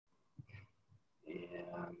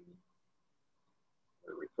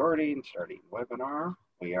recording, starting webinar.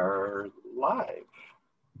 We are live.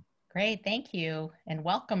 Great, thank you. And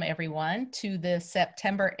welcome everyone to the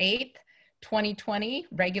September 8th, 2020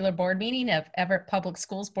 regular board meeting of Everett Public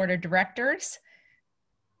Schools Board of Directors.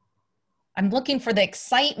 I'm looking for the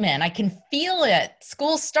excitement. I can feel it.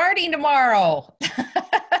 School's starting tomorrow.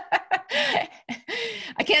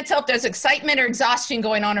 I can't tell if there's excitement or exhaustion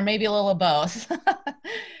going on, or maybe a little of both.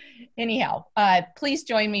 Anyhow, please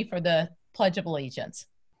join me for the Pledge of Allegiance.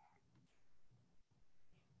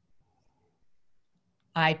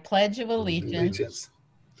 I pledge of allegiance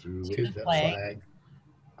to the flag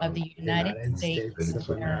of the United States of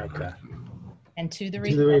America and to the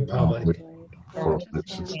republic for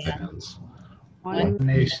which it stands, one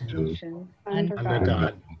nation, under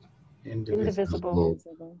God, indivisible,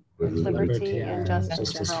 with liberty and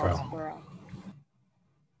justice for all.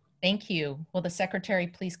 Thank you. Will the secretary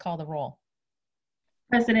please call the roll?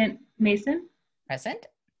 President Mason. Present.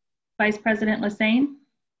 Vice President Lassane.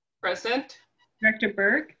 Present. Director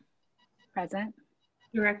Berg. Present.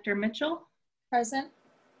 Director Mitchell. Present.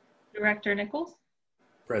 Director Nichols.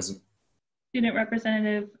 Present. Student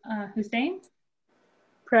Representative Hussein.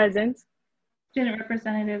 Present. Student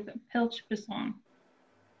Representative Pilch-Bisson.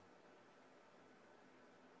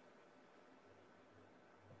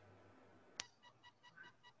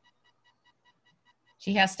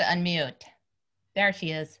 She has to unmute. There she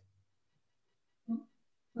is.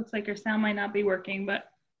 Looks like her sound might not be working, but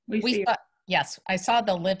we see her. Yes, I saw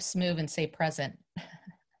the lips move and say present.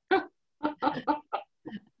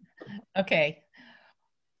 Okay.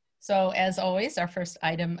 So as always, our first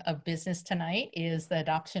item of business tonight is the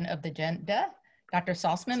adoption of the agenda. Dr.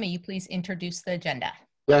 Salzman, may you please introduce the agenda?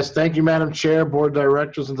 Yes, thank you, Madam Chair, Board of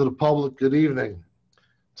Directors, and to the public, good evening.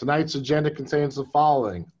 Tonight's agenda contains the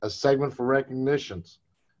following: a segment for recognitions,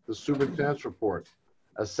 the superintendent's report,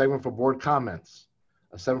 a segment for board comments,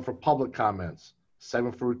 a segment for public comments,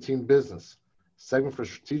 segment for routine business, segment for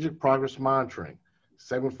strategic progress monitoring,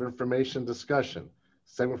 segment for information discussion,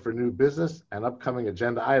 segment for new business and upcoming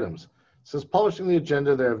agenda items. Since publishing the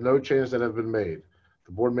agenda, there have no changes that have been made.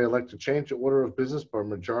 The board may elect to change the order of business by a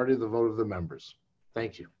majority of the vote of the members.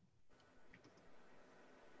 Thank you.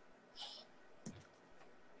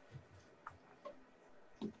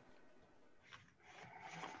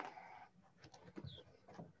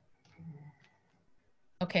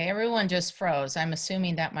 Okay, everyone just froze. I'm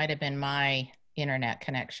assuming that might have been my internet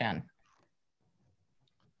connection.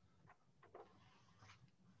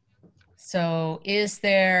 So is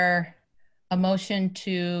there a motion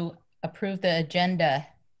to approve the agenda?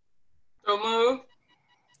 So move.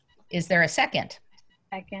 Is there a second?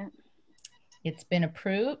 Second. It's been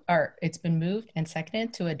approved, or it's been moved and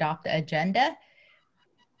seconded to adopt the agenda.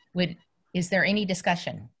 Is there any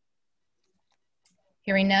discussion?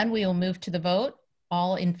 Hearing none, we will move to the vote.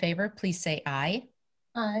 All in favor, please say aye.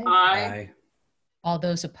 Aye. Aye. All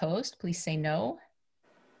those opposed, please say no.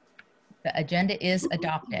 The agenda is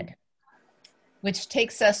adopted, which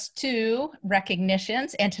takes us to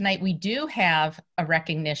recognitions. And tonight we do have a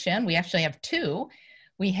recognition. We actually have two.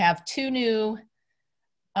 We have two new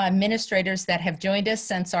administrators that have joined us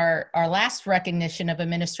since our last recognition of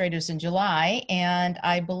administrators in July. And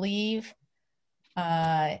I believe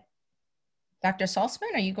Dr.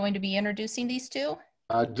 Salzman, are you going to be introducing these two?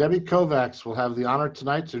 Debbie Kovacs will have the honor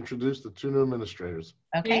tonight to introduce the two new administrators.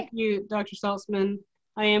 Okay. Thank you, Dr. Salzman.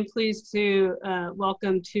 I am pleased to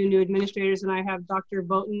welcome two new administrators, and I have Dr.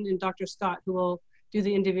 Boughton and Dr. Scott who will do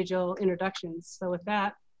the individual introductions. So with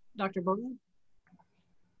that, Dr. Boughton.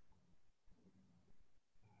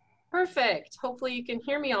 Perfect. Hopefully you can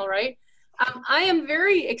hear me all right. I am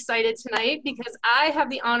very excited tonight because I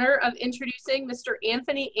have the honor of introducing Mr.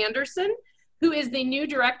 Anthony Anderson, who is the new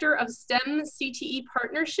Director of STEM CTE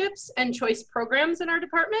Partnerships and Choice Programs in our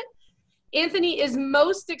department. Anthony is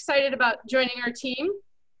most excited about joining our team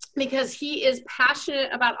because he is passionate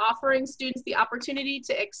about offering students the opportunity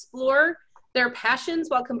to explore their passions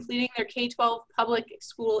while completing their K-12 public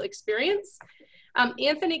school experience.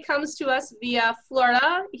 Anthony comes to us via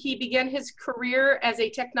Florida. He began his career as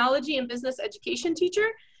a technology and business education teacher,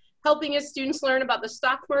 helping his students learn about the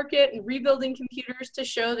stock market and rebuilding computers to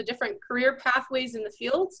show the different career pathways in the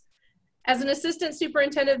fields. As an assistant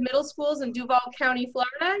superintendent of middle schools in Duval County,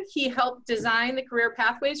 Florida, he helped design the career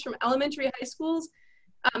pathways from elementary high schools,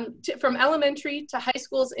 from elementary to high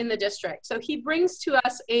schools in the district. So he brings to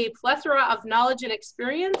us a plethora of knowledge and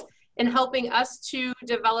experience in helping us to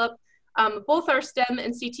develop both our STEM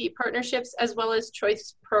and CTE partnerships as well as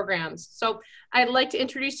choice programs. So I'd like to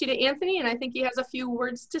introduce you to Anthony, and I think he has a few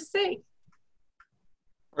words to say.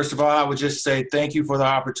 First of all, I would just say thank you for the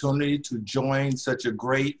opportunity to join such a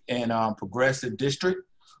great and progressive district.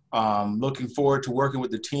 Looking forward to working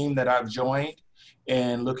with the team that I've joined,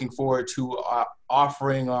 and looking forward to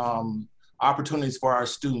offering opportunities for our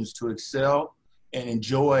students to excel and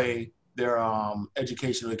enjoy their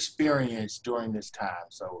educational experience during this time.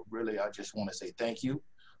 So really, I just want to say thank you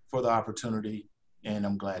for the opportunity, and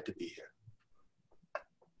I'm glad to be here.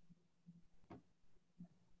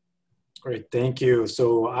 Great, thank you.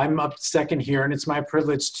 So I'm up second here, and it's my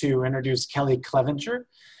privilege to introduce Kelly Clevenger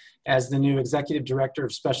as the new Executive Director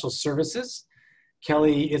of Special Services.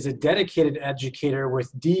 Kelly is a dedicated educator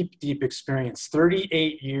with deep, deep experience,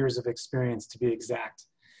 38 years of experience to be exact.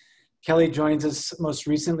 Kelly joins us most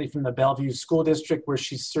recently from the Bellevue School District, where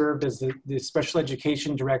she served as the Special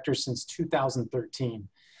Education Director since 2013.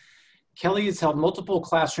 Kelly has held multiple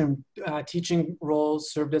classroom teaching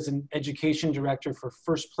roles, served as an education director for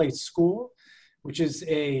First Place School, which is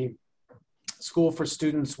a school for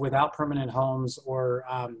students without permanent homes, or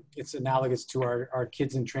it's analogous to our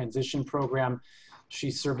Kids in Transition program. She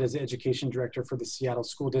served as education director for the Seattle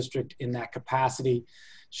School District in that capacity.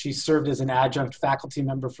 She served as an adjunct faculty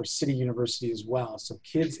member for City University as well, so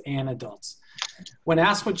kids and adults. When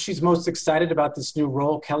asked what she's most excited about this new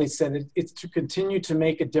role, Kelly said it's to continue to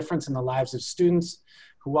make a difference in the lives of students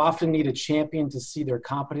who often need a champion to see their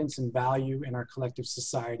competence and value in our collective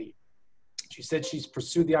society. She said she's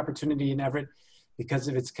pursued the opportunity in Everett because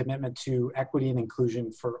of its commitment to equity and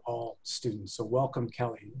inclusion for all students. So welcome,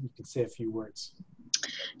 Kelly. You can say a few words.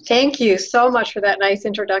 Thank you so much for that nice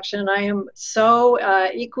introduction. I am so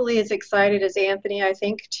equally as excited as Anthony, I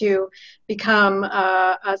think, to become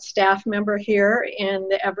a staff member here in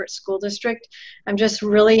the Everett School District. I'm just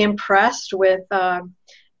really impressed with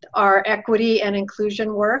our equity and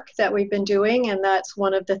inclusion work that we've been doing, and that's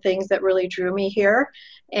one of the things that really drew me here.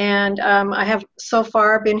 And I have so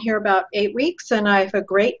far been here about 8 weeks, and I have a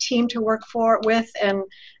great team to work with, and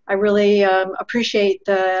I really appreciate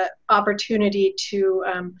the opportunity to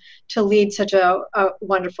lead such a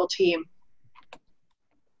wonderful team.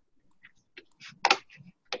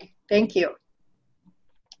 Thank you.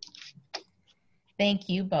 Thank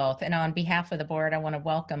you both. And on behalf of the board, I want to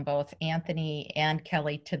welcome both Anthony and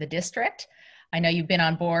Kelly to the district. I know you've been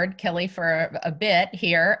on board, Kelly, for a bit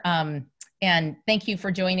here. And thank you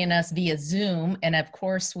for joining us via Zoom. And of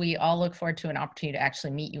course, we all look forward to an opportunity to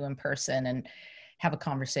actually meet you in person and have a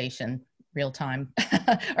conversation real time,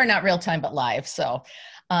 or not real time, but live. So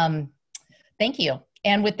thank you.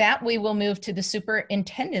 And with that, we will move to the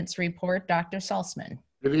superintendent's report. Dr. Salzman.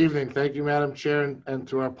 Good evening. Thank you, Madam Chair, and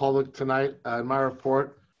to our public tonight. In my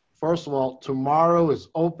report, first of all, tomorrow is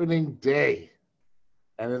opening day,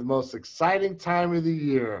 and the most exciting time of the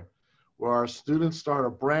year where our students start a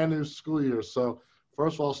brand new school year. So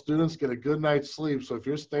first of all, students get a good night's sleep. So if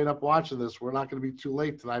you're staying up watching this, we're not going to be too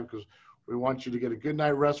late tonight because we want you to get a good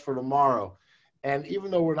night rest for tomorrow. And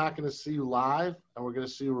even though we're not going to see you live and we're going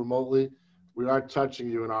to see you remotely, we are touching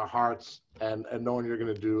you in our hearts and knowing you're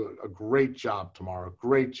going to do a great job tomorrow.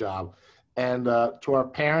 Great job. And to our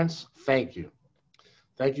parents, thank you.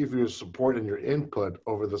 Thank you for your support and your input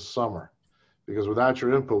over the summer, because without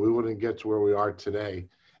your input, we wouldn't get to where we are today.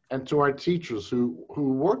 And to our teachers who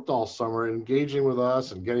worked all summer engaging with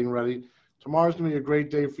us and getting ready, tomorrow's going to be a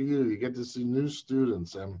great day for you. You get to see new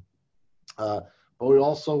students. And but we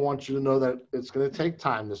also want you to know that it's going to take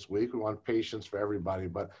time this week. We want patience for everybody,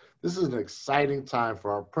 but this is an exciting time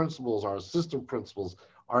for our principals, our assistant principals,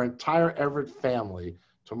 our entire Everett family.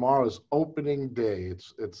 Tomorrow is opening day.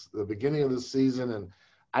 It's the beginning of the season, and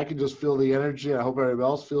I can just feel the energy. I hope everybody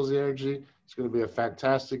else feels the energy. It's going to be a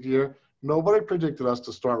fantastic year. Nobody predicted us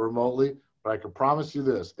to start remotely, but I can promise you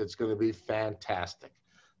this, it's going to be fantastic.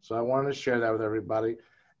 So I wanted to share that with everybody.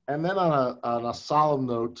 And then on a solemn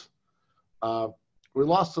note, we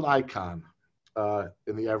lost an icon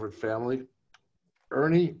in the Everett family,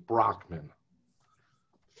 Ernie Brockman.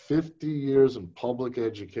 50 years in public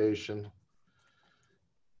education,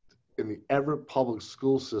 in the Everett public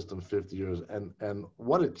school system, 50 years, and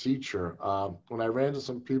what a teacher. When I ran to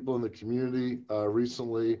some people in the community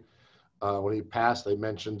recently, when he passed, they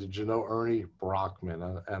mentioned, did you know Ernie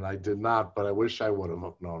Brockman? And I did not, but I wish I would have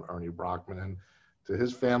known Ernie Brockman. And to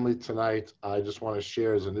his family tonight, I just want to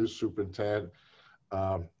share as a new superintendent,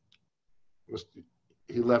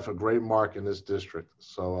 he left a great mark in this district.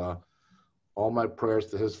 So all my prayers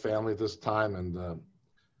to his family this time, and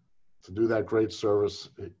to do that great service.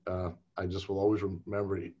 I just will always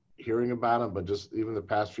remember hearing about him, but just even the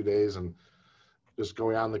past few days and just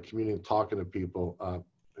going out in the community and talking to people,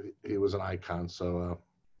 he was an icon. So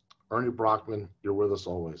Ernie Brockman, you're with us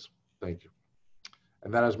always. Thank you.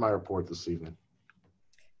 And that is my report this evening.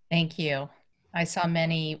 Thank you. I saw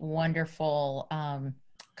many wonderful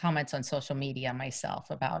comments on social media myself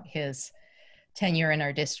about his tenure in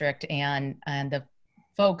our district and the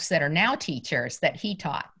folks that are now teachers that he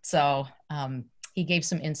taught. So he gave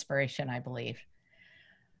some inspiration, I believe.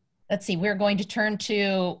 Let's see, we're going to turn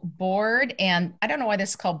to board, and I don't know why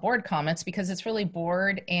this is called board comments because it's really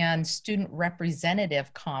board and student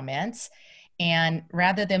representative comments. And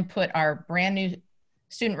rather than put our brand new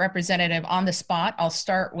student representative on the spot, I'll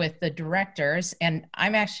start with the directors. And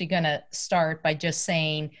I'm actually gonna start by just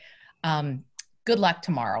saying, good luck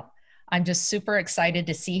tomorrow. I'm just super excited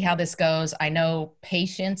to see how this goes. I know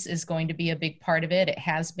patience is going to be a big part of it. It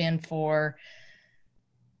has been for,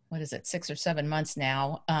 what is it, 6 or 7 months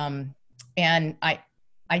now. And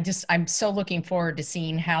I'm so looking forward to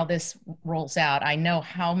seeing how this rolls out. I know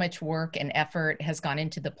how much work and effort has gone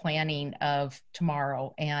into the planning of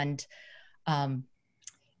tomorrow, and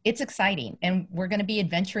it's exciting, and we're going to be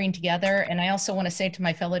adventuring together. And I also want to say to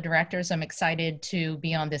my fellow directors, I'm excited to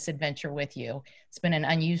be on this adventure with you. It's been an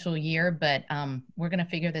unusual year, but we're going to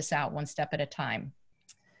figure this out one step at a time.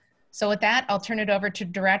 So with that, I'll turn it over to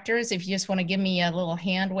directors. If you just want to give me a little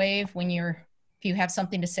hand wave when if you have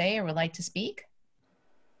something to say or would like to speak.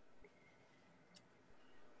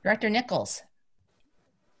 Director Nichols.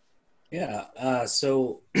 Yeah,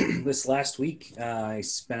 so this last week I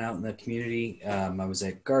spent out in the community. I was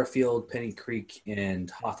at Garfield, Penny Creek,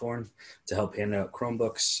 and Hawthorne to help hand out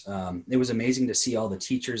Chromebooks. It was amazing to see all the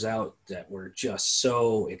teachers out that were just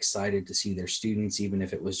so excited to see their students, even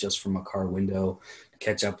if it was just from a car window, to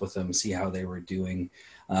catch up with them, see how they were doing.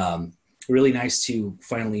 Really nice to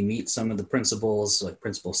finally meet some of the principals, like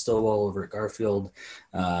Principal Stillwell over at Garfield.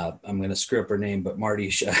 I'm going to screw up her name, but Marty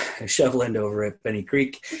Shoveland over at Penny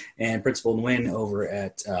Creek, and Principal Nguyen over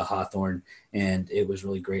at Hawthorne. And it was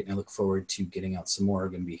really great. And I look forward to getting out some more.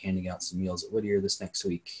 I'm going to be handing out some meals at Whittier this next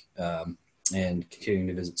week, and continuing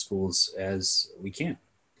to visit schools as we can.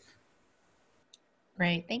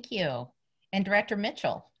 Great, thank you. And Director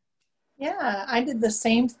Mitchell. Yeah, I did the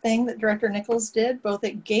same thing that Director Nichols did, both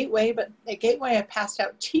at Gateway, but at Gateway I passed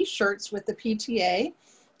out t-shirts with the PTA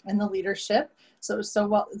and the leadership. So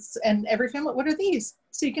well, and every family, what are these?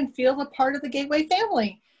 So you can feel a part of the Gateway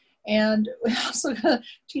family. And we also gonna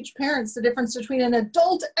teach parents the difference between an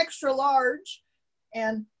adult extra large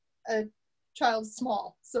and a child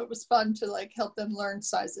small. So it was fun to like help them learn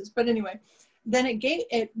sizes. But anyway, then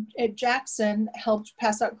at Jackson helped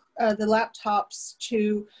pass out the laptops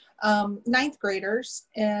to 9th graders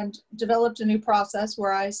and developed a new process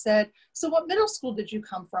where I said, so what middle school did you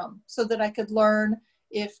come from? So that I could learn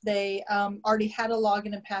if they already had a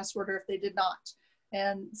login and password or if they did not.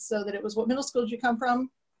 And so that it was, what middle school did you come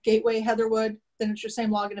from? Gateway, Heatherwood, then it's your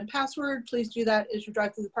same login and password. Please do that as you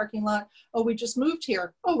drive through the parking lot. Oh, we just moved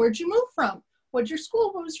here. Oh, where'd you move from? What was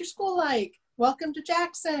your school like? Welcome to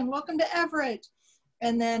Jackson, welcome to Everett.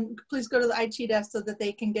 And then please go to the IT desk so that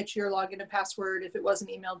they can get your login and password if it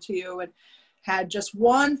wasn't emailed to you. And had just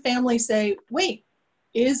one family say, wait,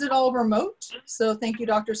 is it all remote? So thank you,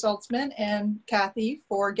 Dr. Saltzman and Kathy,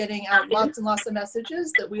 for getting out lots and lots of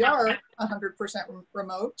messages that we are 100%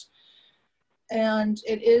 remote. And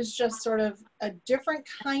it is just sort of a different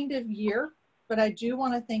kind of year, but I do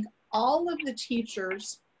want to thank all of the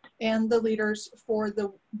teachers and the leaders for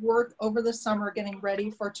the work over the summer getting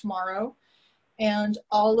ready for tomorrow, and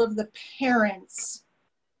all of the parents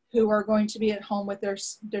who are going to be at home with their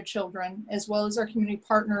children, as well as our community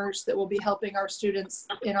partners that will be helping our students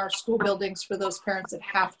in our school buildings for those parents that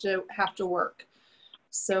have to work.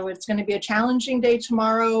 So it's going to be a challenging day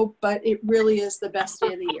tomorrow, but it really is the best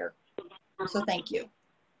day of the year. So thank you.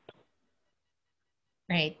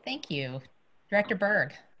 Great, thank you. Director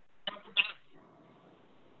Berg.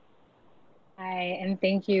 Hi, and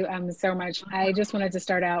thank you so much. I just wanted to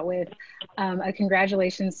start out with a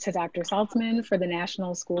congratulations to Dr. Saltzman for the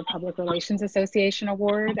National School Public Relations Association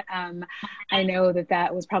Award. I know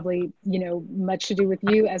that was probably, much to do with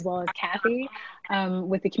you as well as Kathy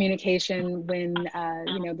with the communication when,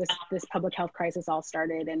 this public health crisis all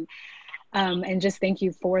started. And just thank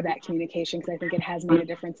you for that communication, because I think it has made a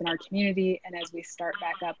difference in our community. And as we start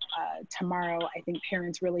back up tomorrow, I think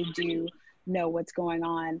parents really do know what's going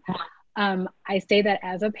on. I say that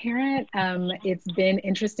as a parent. It's been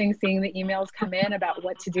interesting seeing the emails come in about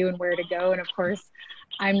what to do and where to go. And of course,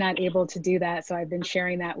 I'm not able to do that. So I've been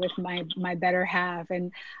sharing that with my better half.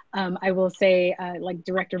 And I will say, like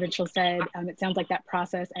Director Mitchell said, it sounds like that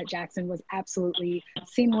process at Jackson was absolutely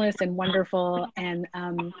seamless and wonderful. And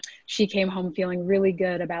she came home feeling really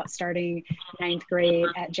good about starting 9th grade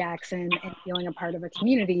at Jackson and feeling a part of a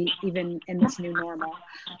community, even in this new normal.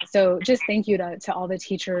 So just thank you to all the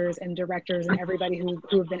teachers and directors and everybody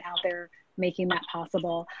who have been out there making that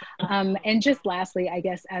possible. And just lastly, I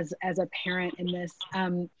guess as a parent in this,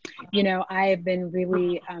 you know, I have been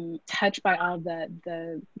really touched by all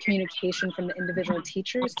the communication from the individual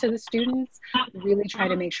teachers to the students, really try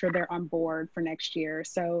to make sure they're on board for next year.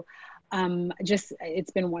 So just,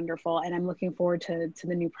 it's been wonderful. And I'm looking forward to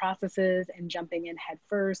the new processes and jumping in head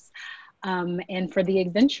first. And for the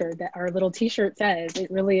adventure that our little t-shirt says,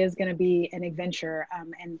 it really is going to be an adventure.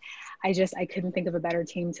 And I couldn't think of a better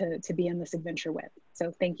team to be on this adventure with.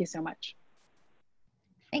 So thank you so much.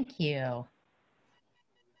 Thank you.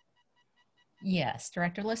 Yes,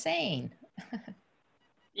 Director Lassane.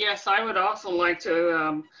 Yes, I would also like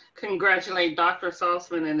to congratulate Dr.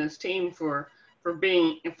 Salzman and his team for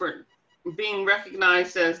being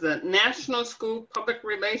recognized as the National School Public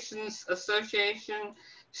Relations Association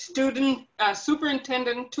Student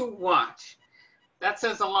Superintendent to Watch. That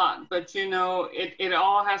says a lot, but you know, it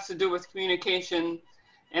all has to do with communication.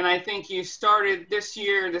 And I think you started this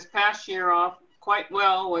past year off quite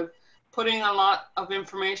well with putting a lot of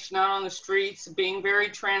information out on the streets, being very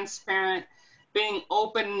transparent, being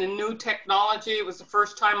open to new technology. It was the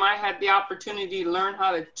first time I had the opportunity to learn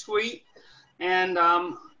how to tweet. And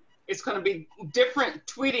it's going to be different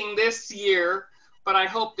tweeting this year, but I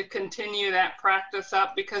hope to continue that practice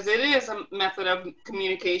up because it is a method of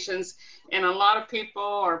communications. And a lot of people,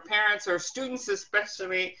 or parents or students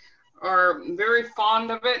especially, are very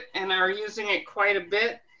fond of it and are using it quite a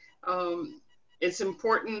bit. It's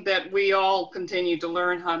important that we all continue to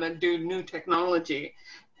learn how to do new technology.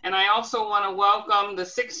 And I also want to welcome the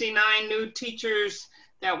 69 new teachers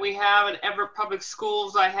that we have at Everett Public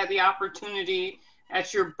Schools. I had the opportunity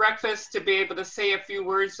at your breakfast to be able to say a few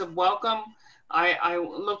words of welcome. I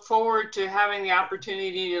look forward to having the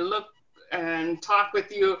opportunity to look and talk with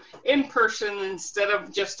you in person instead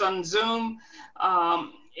of just on Zoom.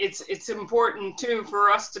 It's important too for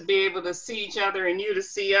us to be able to see each other and you to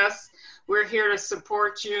see us. We're here to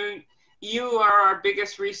support you. You are our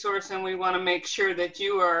biggest resource, and we want to make sure that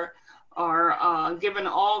you are given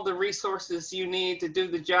all the resources you need to do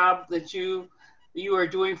the job that you are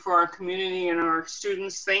doing for our community and our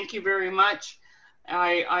students. Thank you very much.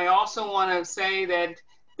 I also want to say that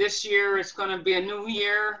this year is going to be a new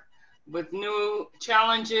year with new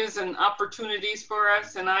challenges and opportunities for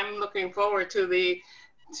us, and I'm looking forward to the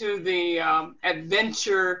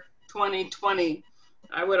Adventure 2020.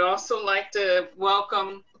 I would also like to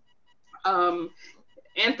welcome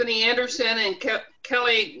Anthony Anderson and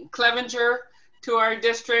Kelly Clevenger to our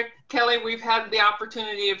district. Kelly, we've had the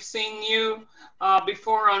opportunity of seeing you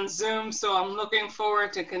before on Zoom, so I'm looking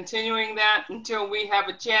forward to continuing that until we have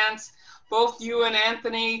a chance, both you and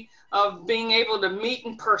Anthony, of being able to meet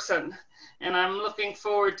in person. And I'm looking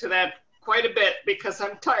forward to that quite a bit because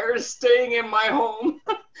I'm tired of staying in my home.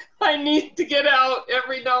 I need to get out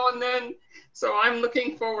every now and then. So I'm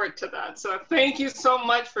looking forward to that. So thank you so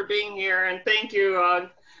much for being here. And thank you,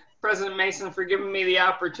 President Mason, for giving me the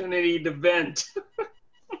opportunity to vent.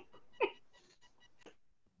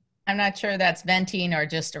 I'm not sure that's venting or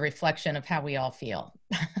just a reflection of how we all feel.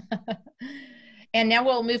 And now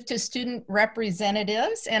we'll move to student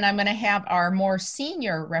representatives, and I'm going to have our more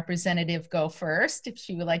senior representative go first, if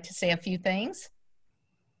she would like to say a few things.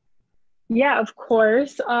 Yeah, of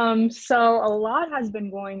course. So a lot has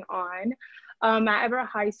been going on at Everett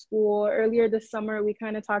High School. Earlier this summer, we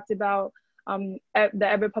kind of talked about the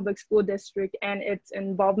Everett Public School District and its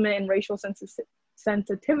involvement in racial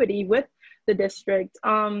sensitivity with the district.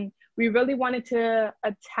 We really wanted to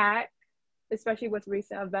attack, especially with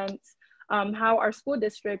recent events, how our school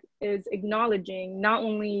district is acknowledging not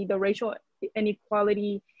only the racial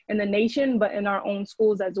inequality in the nation, but in our own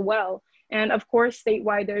schools as well. And of course,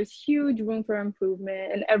 statewide, there's huge room for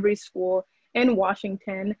improvement in every school in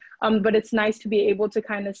Washington. But it's nice to be able to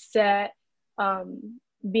kind of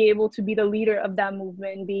be able to be the leader of that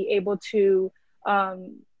movement, be able to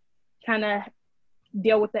kind of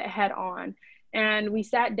deal with it head on. And we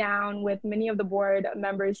sat down with many of the board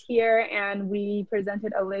members here, and we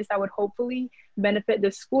presented a list that would hopefully benefit the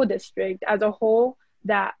school district as a whole,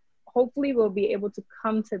 that hopefully we'll be able to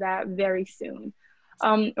come to that very soon.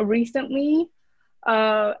 Recently,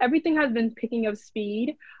 everything has been picking up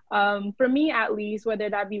speed, for me at least, whether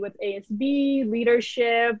that be with ASB,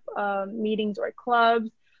 leadership, meetings or clubs,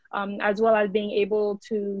 as well as being able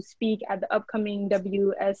to speak at the upcoming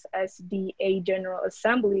WSSDA General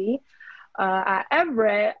Assembly. At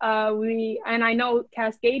Everett, and I know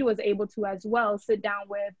Cascade was able to as well sit down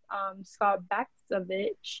with Scott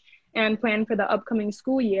Baxovich and plan for the upcoming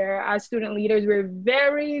school year. As student leaders, we're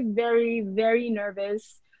very, very, very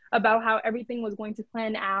nervous about how everything was going to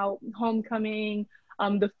plan out, homecoming,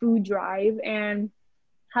 the food drive. And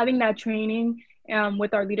having that training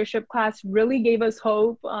with our leadership class really gave us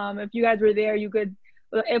hope. If you guys were there,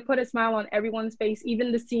 it put a smile on everyone's face,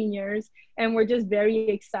 even the seniors, and we're just very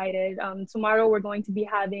excited. Tomorrow we're going to be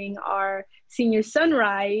having our senior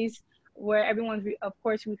sunrise, where everyone's of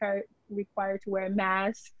course required to wear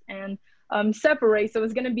masks and separate. So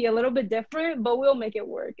it's going to be a little bit different, but we'll make it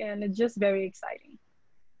work, and it's just very exciting.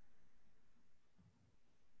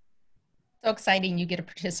 So exciting you get to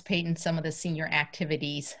participate in some of the senior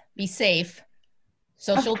activities. Be safe,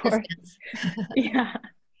 social distance. Yeah.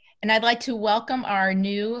 And I'd like to welcome our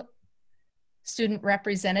new student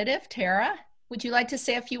representative, Tara. Would you like to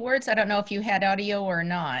say a few words? I don't know if you had audio or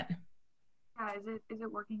not. Yeah, is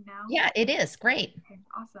it working now? Yeah, it is. Great. Okay,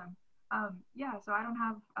 awesome. Yeah, so I don't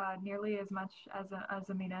have nearly as much as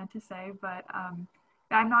Amina to say, but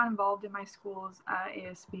I'm not involved in my school's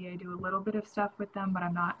ASB. I do a little bit of stuff with them, but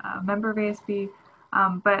I'm not a member of ASB.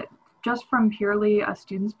 But just from purely a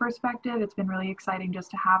student's perspective, it's been really exciting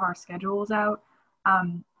just to have our schedules out.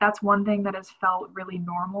 That's one thing that has felt really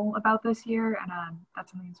normal about this year, and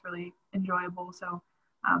that's something that's really enjoyable. So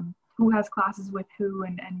who has classes with who,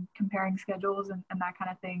 and comparing schedules and that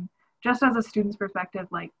kind of thing. Just as a student's perspective,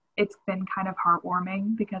 like, it's been kind of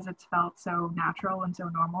heartwarming because it's felt so natural and so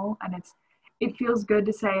normal, and it feels good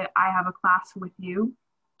to say I have a class with you,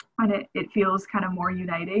 and it feels kind of more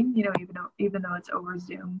uniting, you know, even though it's over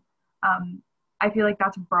Zoom. I feel like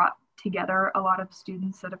that's brought together a lot of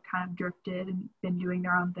students that have kind of drifted and been doing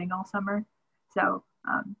their own thing all summer. So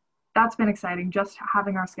that's been exciting, just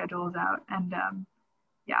having our schedules out. And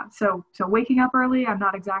yeah, so waking up early, I'm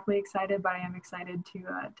not exactly excited, but I am excited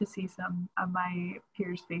to see some of my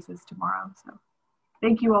peers' faces tomorrow. So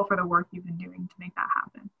thank you all for the work you've been doing to make that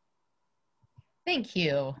happen. Thank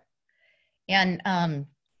you. And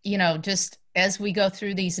you know, just as we go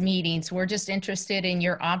through these meetings, we're just interested in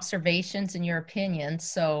your observations and your opinions.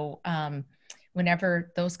 So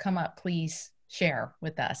whenever those come up, please share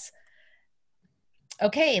with us.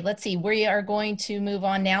 Okay, let's see. We are going to move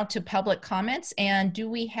on now to public comments. And do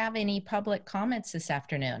we have any public comments this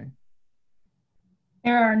afternoon?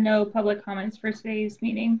 There are no public comments for today's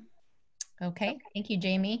meeting. Okay, thank you,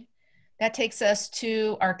 Jamie. That takes us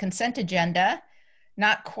to our consent agenda.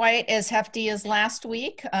 Not quite as hefty as last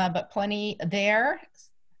week, but plenty there.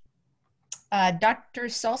 Dr.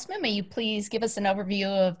 Salzman, may you please give us an overview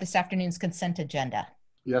of this afternoon's consent agenda?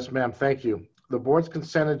 Yes, ma'am. Thank you. The board's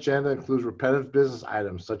consent agenda includes repetitive business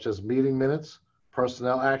items such as meeting minutes,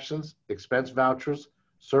 personnel actions, expense vouchers,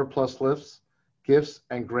 surplus lists, gifts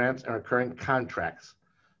and grants, and recurring contracts.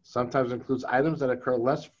 Sometimes includes items that occur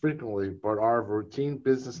less frequently but are of routine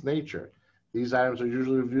business nature. These items are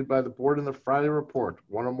usually reviewed by the board in the Friday report,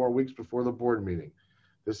 1 or more weeks before the board meeting.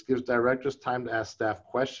 This gives directors time to ask staff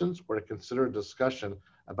questions or to consider a discussion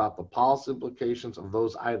about the policy implications of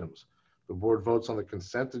those items. The board votes on the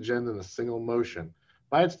consent agenda in a single motion.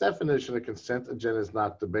 By its definition, a consent agenda is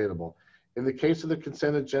not debatable. In the case of the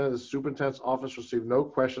consent agenda, the superintendent's office received no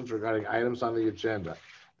questions regarding items on the agenda.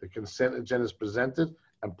 The consent agenda is presented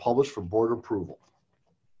and published for board approval.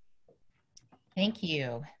 Thank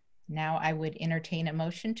you. Now I would entertain a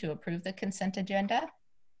motion to approve the consent agenda.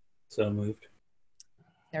 So moved.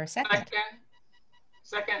 Is there a second?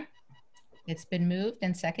 Second. It's been moved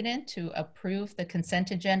and seconded to approve the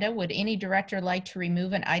consent agenda. Would any director like to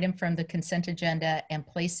remove an item from the consent agenda and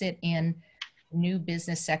place it in the new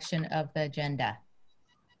business section of the agenda?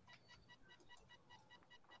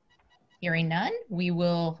 Hearing none, we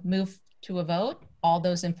will move to a vote. All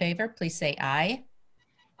those in favor, please say aye.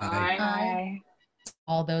 Aye. Aye.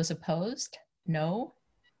 All those opposed, no.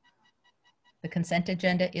 The consent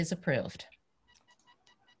agenda is approved.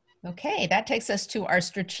 Okay, that takes us to our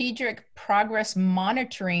strategic progress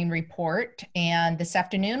monitoring report. And this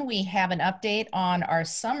afternoon, we have an update on our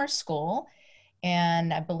summer school.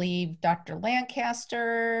 And I believe Dr.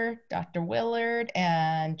 Lancaster, Dr. Willard,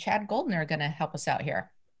 and Chad Golden are gonna help us out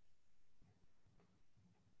here.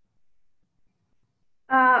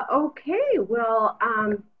 Okay, well,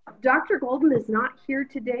 Dr. Golden is not here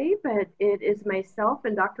today, but it is myself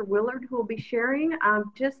and Dr. Willard who will be sharing.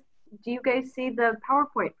 Do you guys see the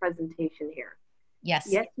PowerPoint presentation here? Yes.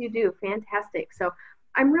 Yes, you do. Fantastic. So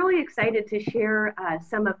I'm really excited to share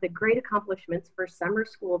some of the great accomplishments for summer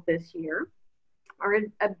school this year. Our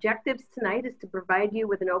objectives tonight is to provide you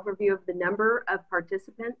with an overview of the number of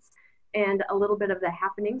participants and a little bit of the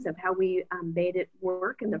happenings of how we made it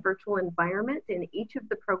work in the virtual environment in each of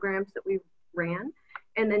the programs that we ran,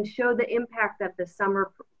 and then show the impact of the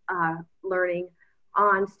summer learning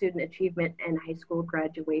on student achievement and high school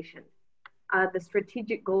graduation. The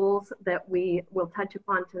strategic goals that we will touch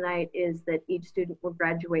upon tonight is that each student will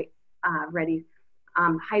graduate ready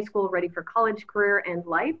high school ready for college, career, and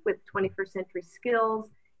life with 21st century skills.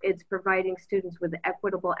 It's providing students with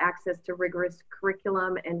equitable access to rigorous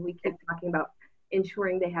curriculum, and we keep talking about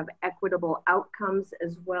ensuring they have equitable outcomes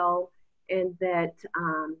as well, and that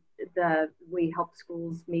we help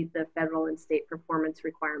schools meet the federal and state performance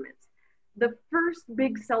requirements. The first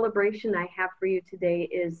big celebration I have for you today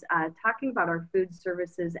is talking about our food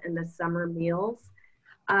services and the summer meals.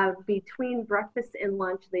 Between breakfast and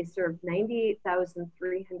lunch, they served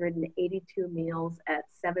 98,382 meals at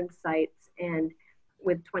 7 sites and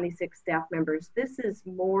with 26 staff members. This is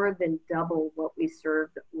more than double what we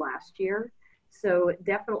served last year. So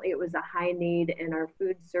definitely it was a high need, and our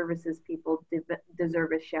food services people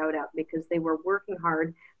deserve a shout out because they were working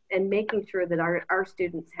hard and making sure that our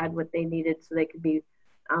students had what they needed so they could be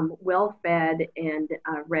well fed and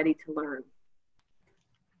ready to learn.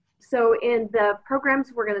 So in the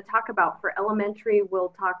programs we're going to talk about for elementary,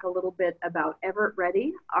 we'll talk a little bit about Everett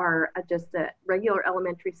Ready, our just a regular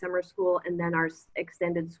elementary summer school, and then our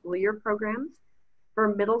extended school year programs.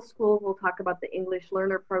 For middle school, we'll talk about the English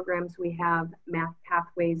learner programs. We have Math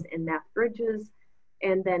Pathways and Math Bridges.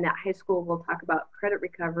 And then at high school, we'll talk about credit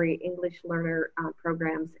recovery, English learner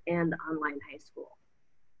programs, and online high school.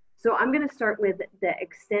 So I'm going to start with the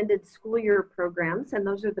extended school year programs, and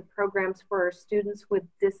those are the programs for our students with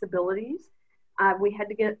disabilities. We had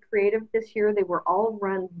to get creative this year. They were all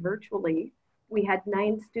run virtually. We had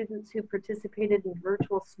 9 students who participated in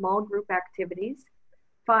virtual small group activities,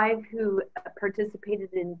 5 who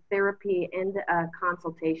participated in therapy and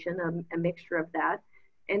consultation, a mixture of that,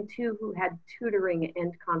 and 2 who had tutoring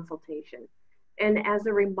and consultation. And as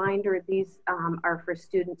a reminder, these are for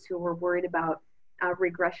students who were worried about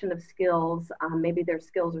regression of skills. Maybe their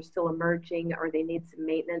skills are still emerging or they need some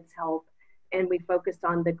maintenance help. And we focused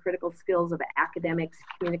on the critical skills of academics,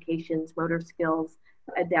 communications, motor skills,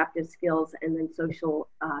 adaptive skills, and then social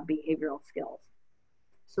behavioral skills.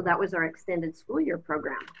 So that was our extended school year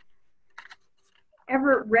program.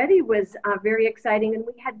 Everett Ready was very exciting, and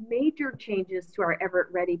we had major changes to our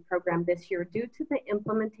Everett Ready program this year due to the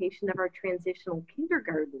implementation of our transitional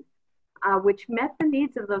kindergarten, which met the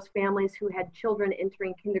needs of those families who had children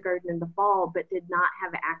entering kindergarten in the fall but did not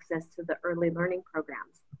have access to the early learning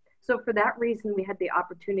programs. So for that reason, we had the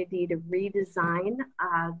opportunity to redesign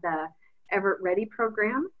the Everett Ready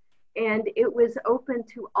program, and it was open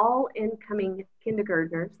to all incoming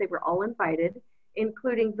kindergartners. They were all invited,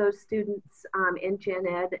 including those students in Gen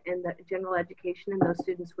Ed and the general education and those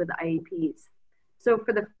students with IEPs. So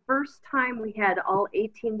for the first time, we had all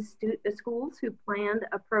 18 schools who planned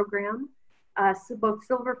a program. So both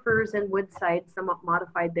Silver Firs and Woodside somewhat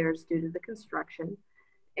modified theirs due to the construction.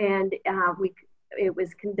 And it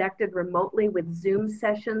was conducted remotely with Zoom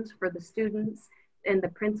sessions for the students, and the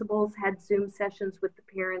principals had Zoom sessions with the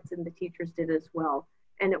parents, and the teachers did as well.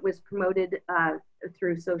 And it was promoted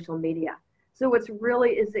through social media. So what's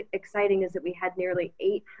really exciting is that we had nearly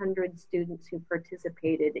 800 students who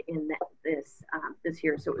participated in this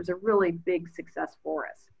year. So it was a really big success for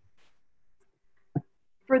us.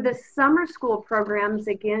 For the summer school programs,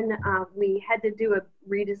 again, we had to do a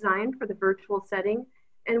redesign for the virtual setting.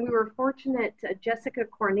 And we were fortunate, Jessica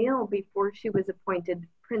Cornell, before she was appointed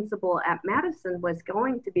principal at Madison, was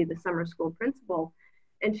going to be the summer school principal.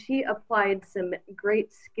 And she applied some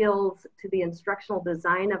great skills to the instructional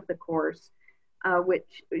design of the course,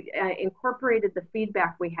 which incorporated the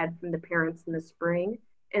feedback we had from the parents in the spring.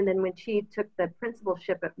 And then when she took the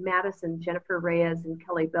principalship at Madison, Jennifer Reyes and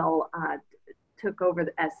Kelly Bell took over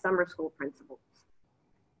as summer school principals.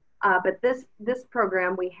 But this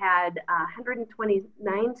program, we had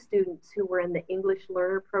 129 students who were in the English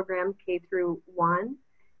learner program, K through 1.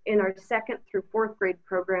 In our 2nd through 4th grade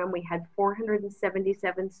program, we had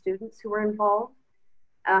 477 students who were involved.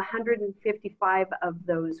 155 of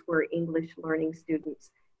those were English learning students.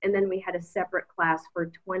 And then we had a separate class for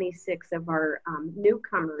 26 of our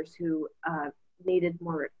newcomers who needed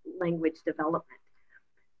more language development.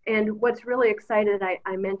 And what's really exciting,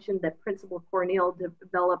 I mentioned that Principal Cornell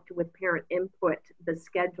developed with parent input the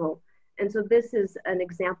schedule. And so this is an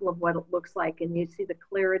example of what it looks like. And you see the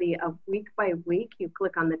clarity of week by week. You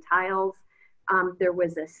click on the tiles. There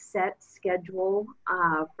was a set schedule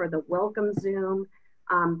for the welcome Zoom.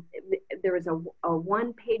 There was a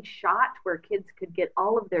one-page shot where kids could get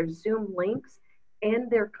all of their Zoom links and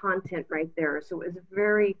their content right there. So it was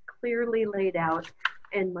very clearly laid out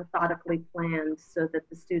and methodically planned so that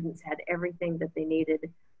the students had everything that they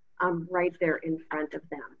needed right there in front of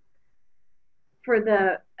them. For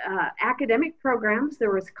the academic programs,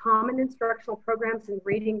 there was common instructional programs in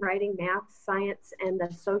reading, writing, math, science, and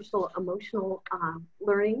the social emotional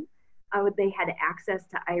learning. They had access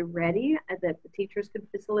to iReady that the teachers could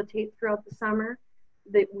facilitate throughout the summer.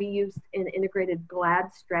 That we used an integrated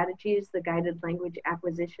GLAD strategies, the guided language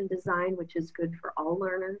acquisition design, which is good for all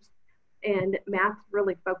learners. And math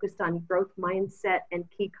really focused on growth mindset and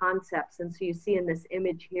key concepts. And so you see in this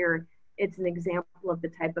image here, it's an example of the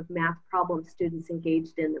type of math problem students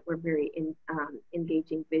engaged in that were very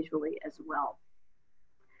engaging visually as well.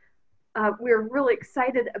 We're really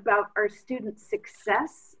excited about our student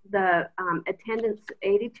success. The attendance,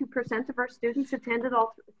 82% of our students attended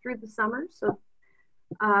all through the summer. So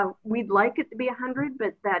we'd like it to be 100,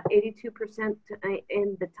 but that 82%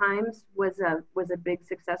 in the times was a big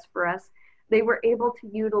success for us. They were able to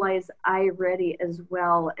utilize iReady as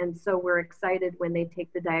well. And so we're excited when they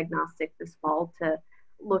take the diagnostic this fall to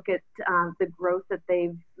look at the growth that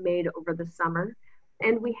they've made over the summer.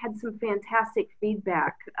 And we had some fantastic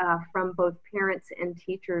feedback from both parents and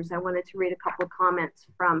teachers. I wanted to read a couple of comments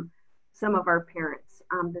from some of our parents.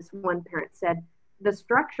 This one parent said, "The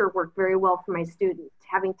structure worked very well for my students,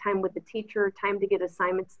 having time with the teacher, time to get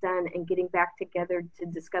assignments done, and getting back together to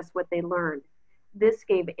discuss what they learned. This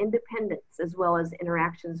gave independence as well as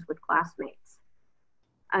interactions with classmates."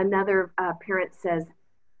 Another parent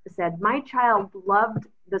said, "My child loved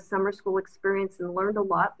the summer school experience and learned a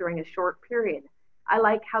lot during a short period. I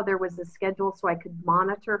like how there was a schedule so I could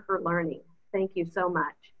monitor her learning. Thank you so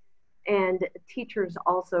much." And teachers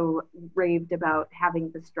also raved about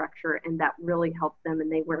having the structure, and that really helped them,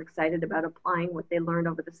 and they were excited about applying what they learned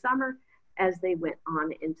over the summer as they went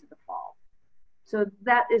on into the fall. So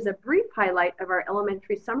that is a brief highlight of our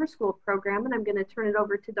elementary summer school program, and I'm going to turn it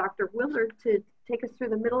over to Dr. Willard to take us through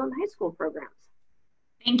the middle and high school programs.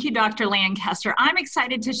 Thank you, Dr. Lancaster. I'm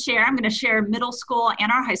excited to share. I'm going to share middle school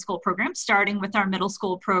and our high school programs, starting with our middle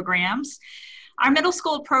school programs. Our middle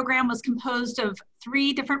school program was composed of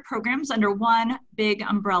 3 different programs under one big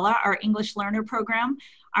umbrella: our English Learner program,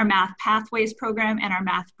 our Math Pathways program, and our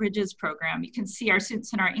Math Bridges program. You can see our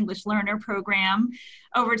students in our English Learner program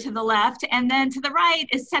over to the left. And then to the right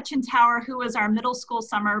is Sechin Tower, who is our middle school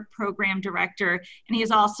summer program director, and he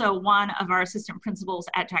is also one of our assistant principals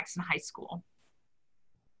at Jackson High School.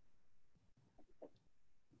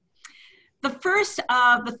 The first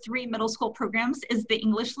of the 3 middle school programs is the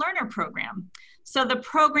English Learner program. So the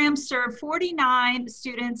program served 49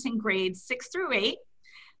 students in grades 6 through 8.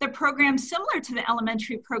 The program, similar to the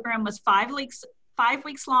elementary program, was 5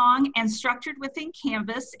 weeks long and structured within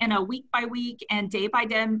Canvas in a week-by-week and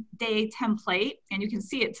day-by-day template. And you can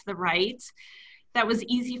see it to the right. That was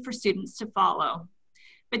easy for students to follow.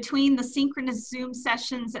 Between the synchronous Zoom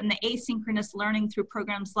sessions and the asynchronous learning through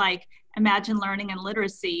programs like Imagine Learning and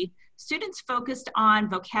Literacy, students focused on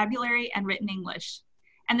vocabulary and written English.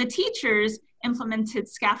 And the teachers implemented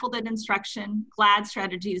scaffolded instruction, GLAD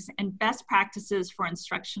strategies, and best practices for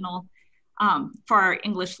instructional for our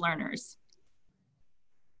English learners.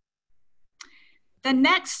 The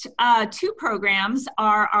next 2 programs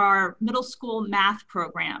are our middle school math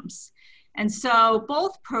programs. And so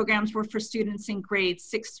both programs were for students in grades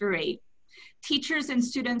 6 through 8. Teachers and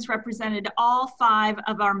students represented all 5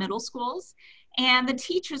 of our middle schools, and the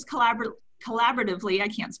teachers collaboratively, I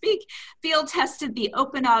can't speak, field tested the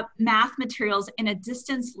open up math materials in a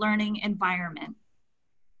distance learning environment.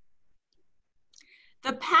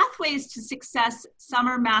 The Pathways to Success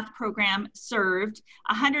summer math program served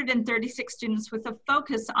 136 students with a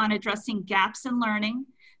focus on addressing gaps in learning,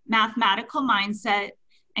 mathematical mindset,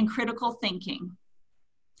 and critical thinking.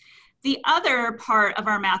 The other part of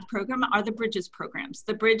our math program are the Bridges programs,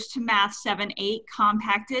 the Bridge to Math 7-8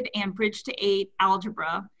 Compacted and Bridge to 8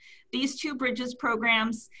 Algebra. These 2 Bridges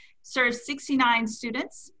programs served 69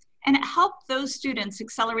 students, and it helped those students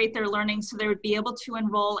accelerate their learning so they would be able to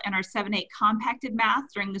enroll in our 7-8 Compacted Math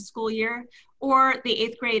during the school year or the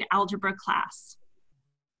 8th grade algebra class.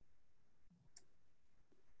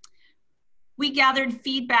 We gathered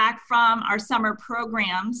feedback from our summer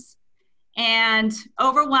programs, and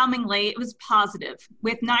overwhelmingly it was positive,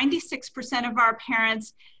 with 96% of our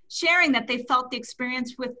parents sharing that they felt the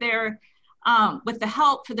experience with their with the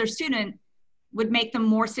help for their student would make them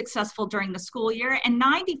more successful during the school year, and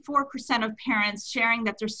 94% of parents sharing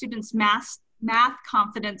that their students' math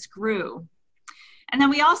confidence grew. And then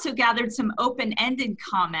we also gathered some open-ended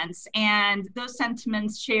comments, and those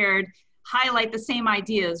sentiments shared highlight the same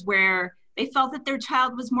ideas, where they felt that their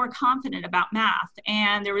child was more confident about math,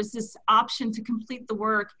 and there was this option to complete the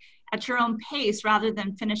work at your own pace rather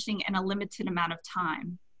than finishing in a limited amount of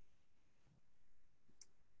time.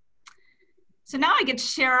 So now I get to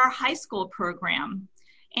share our high school program.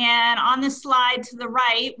 And on this slide to the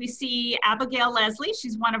right, we see Abigail Leslie.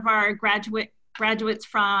 She's one of our graduates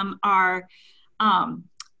from our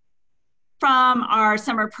from our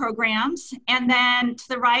summer programs. And then to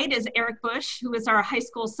the right is Eric Bush, who is our high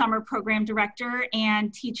school summer program director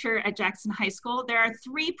and teacher at Jackson High School. There are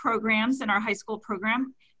 3 programs in our high school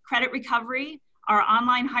program: credit recovery, our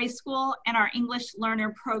online high school, and our English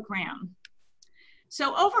learner program.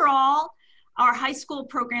 So overall, our high school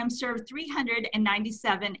program served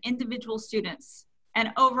 397 individual students.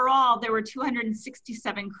 And overall, there were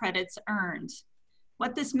 267 credits earned.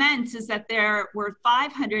 What this meant is that there were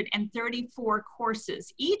 534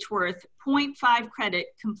 courses, each worth 0.5 credit,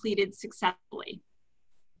 completed successfully.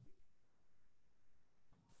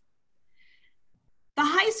 The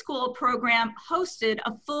high school program hosted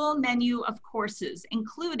a full menu of courses,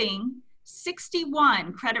 including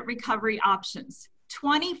 61 credit recovery options,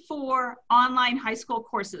 24 online high school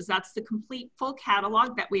courses. That's the complete full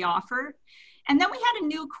catalog that we offer. And then we had a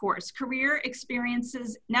new course, Career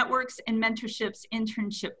Experiences, Networks and Mentorships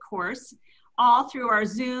Internship course, all through our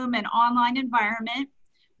Zoom and online environment,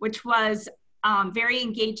 which was very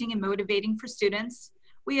engaging and motivating for students.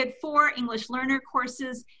 We had 4 English learner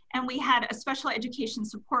courses, and we had a special education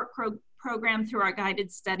support program through our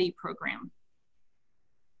guided study program.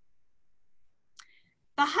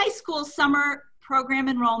 The high school summer program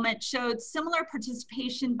enrollment showed similar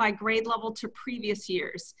participation by grade level to previous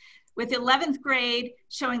years, with 11th grade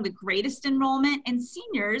showing the greatest enrollment and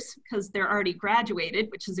seniors, because they're already graduated,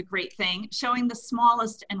 which is a great thing, showing the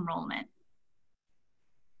smallest enrollment.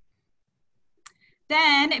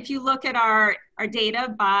 Then if you look at our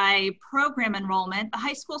data by program enrollment, the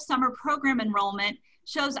high school summer program enrollment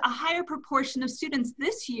shows a higher proportion of students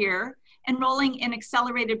this year enrolling in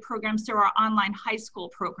accelerated programs through our online high school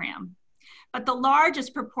program. But the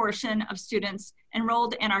largest proportion of students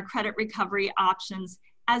enrolled in our credit recovery options,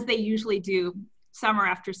 as they usually do summer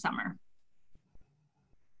after summer.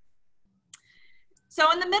 So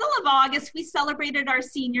in the middle of August, we celebrated our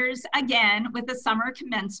seniors again with a summer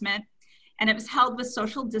commencement, and it was held with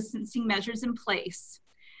social distancing measures in place.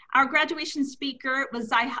 Our graduation speaker was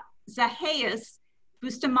Zahias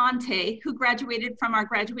Bustamante, who graduated from our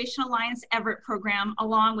Graduation Alliance Everett program,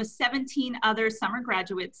 along with 17 other summer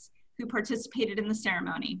graduates who participated in the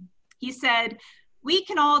ceremony. He said, "We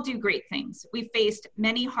can all do great things. We faced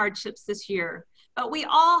many hardships this year, but we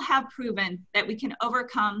all have proven that we can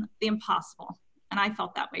overcome the impossible." And I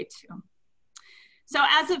felt that way too. So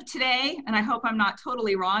as of today, and I hope I'm not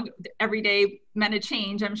totally wrong, every day meant a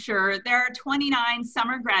change, I'm sure, there are 29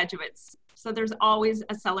 summer graduates. So there's always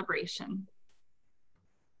a celebration.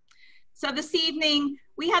 So this evening,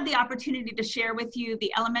 we had the opportunity to share with you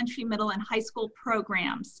the elementary, middle, and high school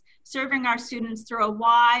programs, serving our students through a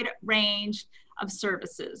wide range of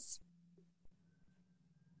services.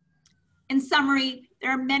 In summary,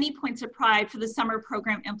 there are many points of pride for the summer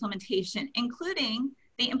program implementation, including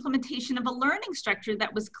the implementation of a learning structure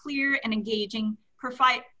that was clear and engaging,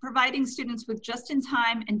 providing students with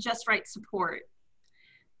just-in-time and just-right support.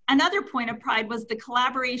 Another point of pride was the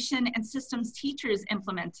collaboration and systems teachers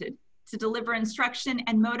implemented to deliver instruction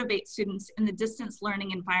and motivate students in the distance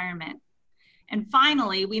learning environment. And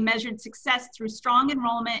finally, we measured success through strong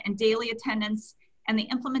enrollment and daily attendance and the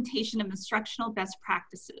implementation of instructional best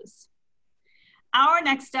practices. Our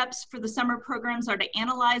next steps for the summer programs are to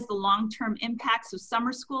analyze the long-term impacts of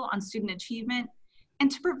summer school on student achievement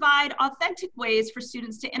and to provide authentic ways for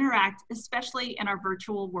students to interact, especially in our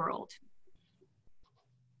virtual world.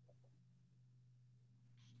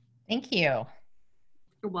 Thank you.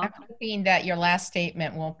 You're welcome. I'm hoping that your last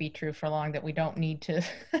statement won't be true for long, that we don't need to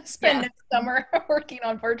spend next summer working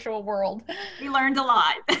on virtual world. We learned a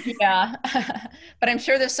lot. Yeah, but I'm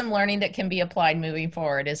sure there's some learning that can be applied moving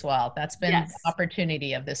forward as well. That's been the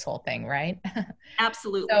opportunity of this whole thing, right?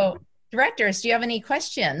 Absolutely. So directors, do you have any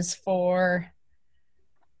questions for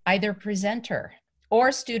either presenter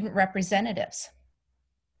or student representatives?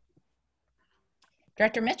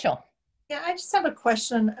 Director Mitchell. Yeah, I just have a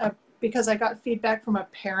question because I got feedback from a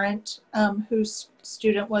parent whose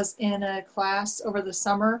student was in a class over the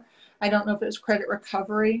summer. I don't know if it was credit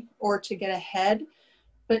recovery or to get ahead,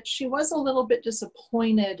 but she was a little bit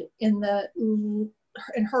disappointed in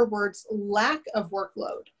her words, lack of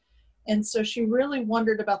workload. And so she really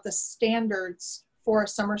wondered about the standards for a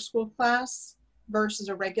summer school class versus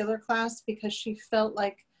a regular class, because she felt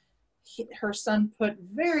like her son put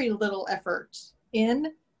very little effort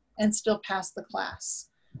in and still passed the class.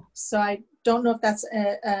 So I don't know if that's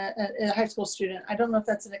a high school student. I don't know if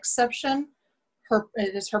that's an exception.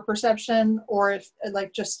 It is her perception, or if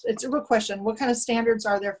it's a real question. What kind of standards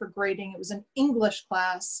are there for grading? It was an English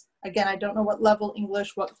class. Again, I don't know what level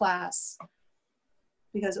English, what class,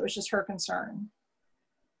 because it was just her concern.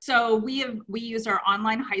 So we use our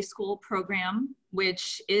online high school program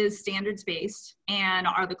which is standards-based and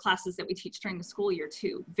are the classes that we teach during the school year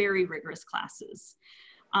too, very rigorous classes.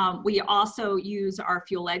 We also use our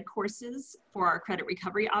Fuel Ed courses for our credit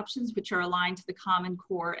recovery options, which are aligned to the Common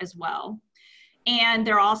Core as well. And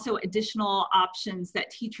there are also additional options that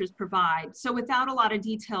teachers provide. So without a lot of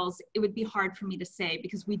details, it would be hard for me to say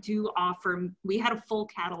because we do offer, we had a full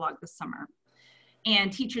catalog this summer.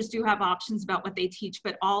 And teachers do have options about what they teach,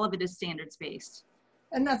 but all of it is standards-based.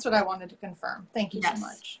 And that's what I wanted to confirm. Thank you so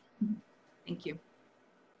much. Thank you.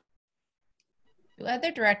 Do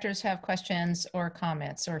other directors have questions or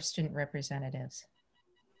comments, or student representatives?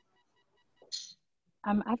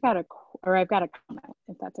 I've got a comment,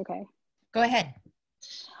 if that's okay. Go ahead.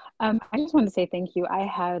 I just wanted to say thank you. I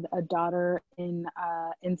had a daughter in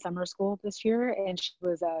summer school this year, and she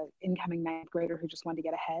was an incoming 9th grader who just wanted to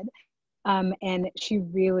get ahead. And she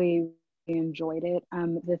really enjoyed it.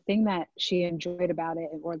 The thing that she enjoyed about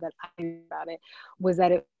it, or that I enjoyed about it, was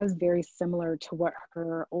that it was very similar to what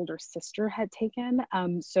her older sister had taken.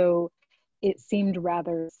 So it seemed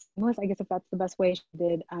rather seamless, I guess, if that's the best way. She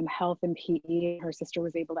did health and PE. Her sister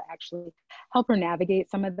was able to actually help her navigate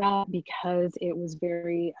some of that because it was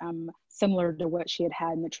very similar to what she had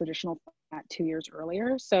had in the traditional format 2 years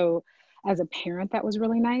earlier. So as a parent, that was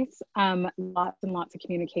really nice. Lots and lots of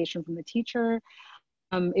communication from the teacher.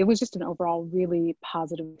 It was just an overall really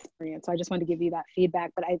positive experience. So I just wanted to give you that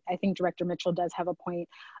feedback, but I think Director Mitchell does have a point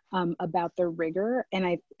about the rigor.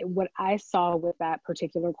 And what I saw with that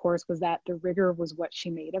particular course was that the rigor was what she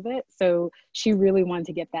made of it. So she really wanted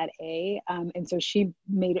to get that A. And so she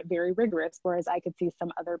made it very rigorous, whereas I could see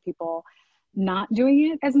some other people not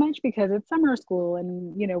doing it as much because it's summer school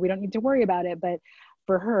and, you know, we don't need to worry about it. But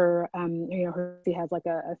for her, you know, she has like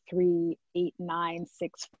a 3, 8, 9,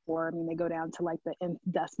 6, 4. I mean, they go down to like the nth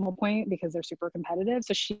decimal point because they're super competitive.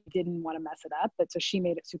 So she didn't want to mess it up, but so she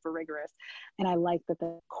made it super rigorous. And I like that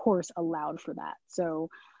the course allowed for that. So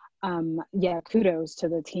yeah, kudos to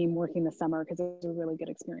the team working this summer because it was a really good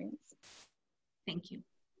experience. Thank you.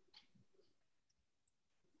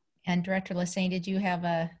 And Director Lassane, did you have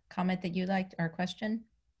a comment that you liked or question?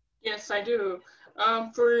 Yes, I do.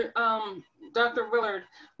 For Dr. Willard,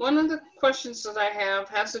 one of the questions that I have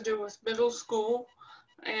has to do with middle school.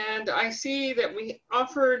 And I see that we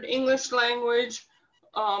offered English language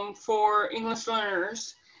for English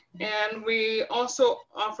learners. And we also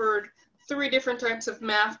offered 3 different types of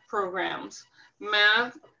math programs: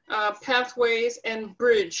 math, pathways, and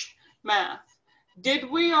bridge math.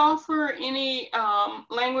 Did we offer any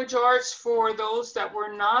language arts for those that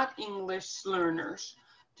were not English learners?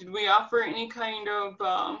 Did we offer any kind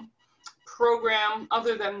of program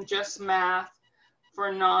other than just math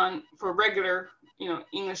for regular, you know,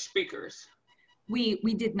 English speakers? We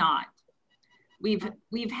did not.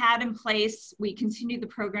 We've had in place, we continued the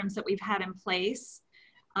programs that we've had in place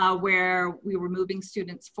where we were moving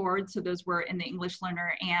students forward. So those were in the English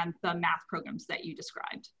learner and the math programs that you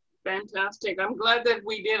described. Fantastic. I'm glad that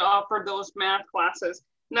we did offer those math classes.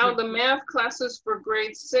 Now the math classes for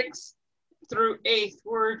grades 6 through 8th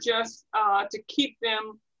were just to keep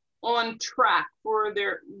them on track for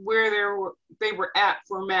where they were at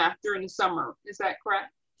for math during the summer. Is that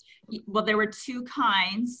correct? Well, there were 2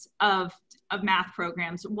 kinds of math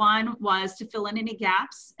programs. One was to fill in any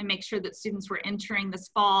gaps and make sure that students were entering this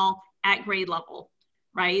fall at grade level,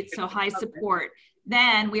 right? So high support.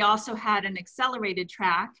 Then we also had an accelerated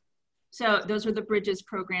track. So those were the Bridges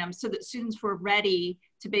programs so that students were ready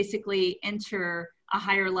to basically enter a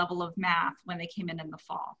higher level of math when they came in the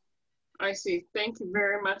fall. I see. Thank you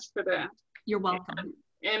very much for that. You're welcome.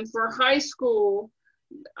 And for high school,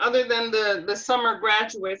 other than the summer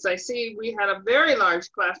graduates, I see we had a very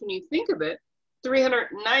large class. When you think of it,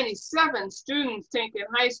 397 students taking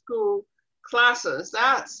high school classes.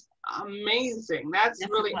 That's amazing. That's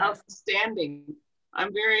really outstanding.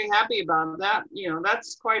 I'm very happy about that. You know,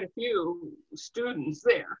 that's quite a few students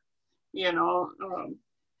there. You know,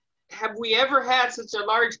 have we ever had such a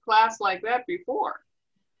large class like that before?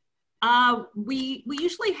 We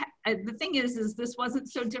usually, the thing is this wasn't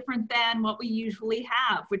so different than what we usually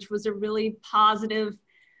have, which was a really positive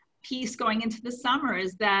piece going into the summer,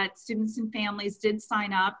 is that students and families did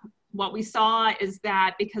sign up. What we saw is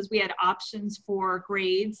that because we had options for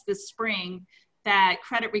grades this spring, that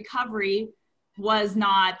credit recovery was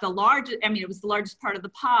not the largest, I mean, it was the largest part of the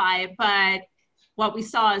pie, but what we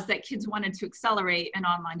saw is that kids wanted to accelerate in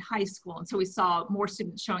online high school. And so we saw more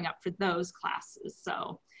students showing up for those classes.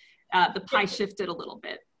 So the pie shifted a little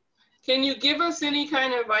bit. Can you give us any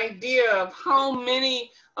kind of idea of how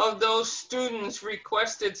many of those students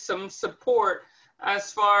requested some support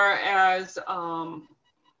as far as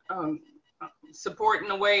support in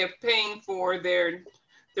the way of paying for their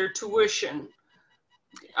tuition.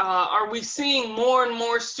 Are we seeing more and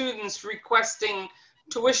more students requesting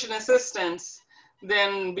tuition assistance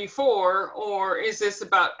than before, or is this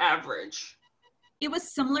about average? It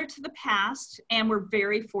was similar to the past, and we're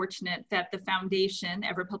very fortunate that the foundation,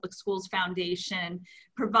 Everett Public Schools Foundation,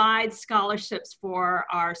 provides scholarships for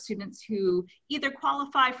our students who either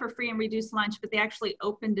qualify for free and reduced lunch, but they actually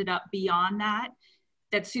opened it up beyond that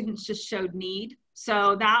students just showed need.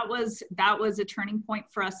 So that was a turning point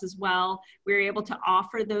for us as well. We were able to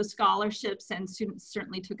offer those scholarships, and students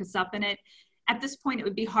certainly took us up in it. At this point, it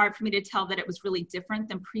would be hard for me to tell that it was really different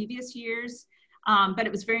than previous years. But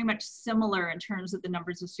it was very much similar in terms of the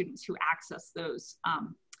numbers of students who access those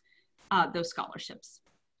scholarships.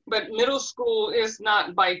 But middle school is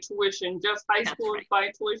not by tuition, just high school is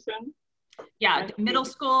by tuition? Yeah, middle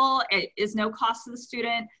school is no cost to the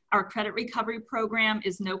student. Our credit recovery program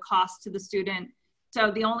is no cost to the student. So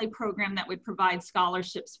the only program that would provide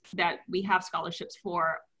scholarships that we have scholarships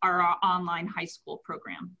for are our online high school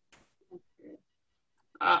program. Okay.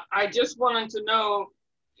 I just wanted to know,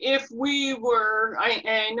 if we were,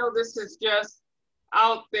 I know this is just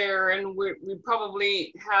out there and we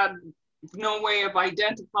probably had no way of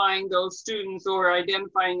identifying those students or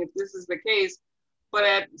identifying if this is the case, but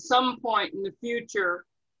at some point in the future,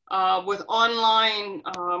 with online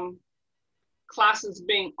classes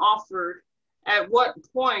being offered, at what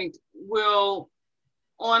point will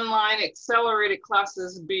online accelerated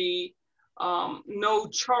classes be no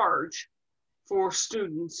charge for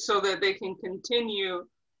students so that they can continue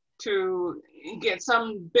to get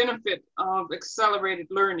some benefit of accelerated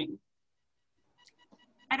learning?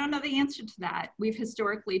 I don't know the answer to that. We've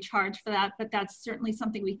historically charged for that, but that's certainly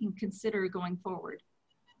something we can consider going forward.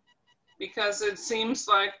 Because it seems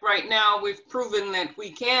like right now we've proven that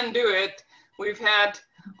we can do it. We've had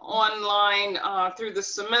online through the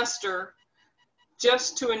semester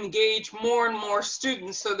just to engage more and more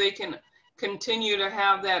students so they can continue to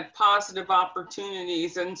have that positive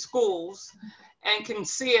opportunities in schools and can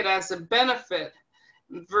see it as a benefit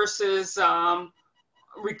versus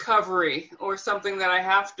recovery or something that I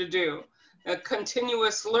have to do.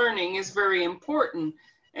 Continuous learning is very important.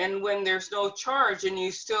 And when there's no charge and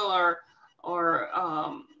you still are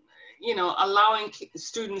you know, allowing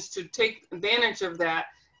students to take advantage of that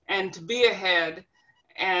and to be ahead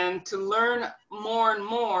and to learn more and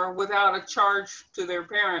more without a charge to their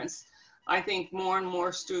parents, I think more and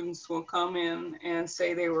more students will come in and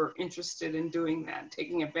say they were interested in doing that,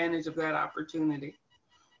 taking advantage of that opportunity.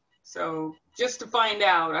 So just to find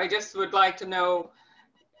out, I just would like to know,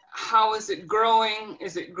 how is it growing?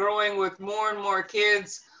 Is it growing with more and more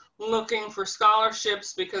kids looking for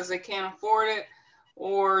scholarships because they can't afford it?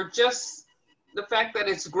 Or just the fact that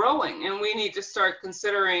it's growing and we need to start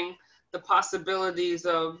considering the possibilities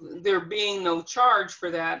of there being no charge for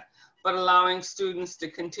that, but allowing students to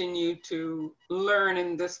continue to learn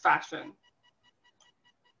in this fashion.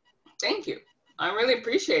 Thank you. I really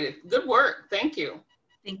appreciate it. Good work. Thank you.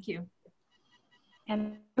 Thank you.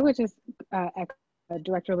 And I would just echo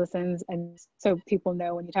Director Listens, and so people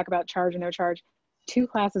know when you talk about charge and no charge, 2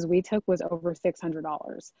 classes we took was over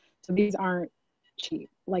 $600. So these aren't cheap.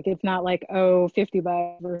 Like, it's not like, oh,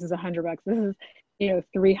 $50 versus $100. This is, you know,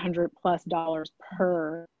 $300+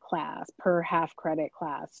 per class, per half credit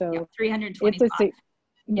class. So yeah, 325.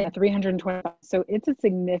 Yeah, 325. So it's a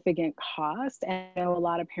significant cost. And I know a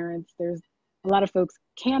lot of parents, there's a lot of folks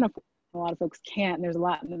can afford, a lot of folks can't. And there's a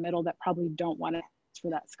lot in the middle that probably don't want to ask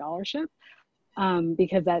for that scholarship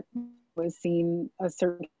because that was seen a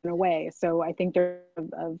certain way. So I think there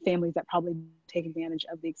are families that probably take advantage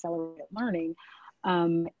of the accelerated learning.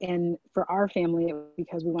 And for our family, it was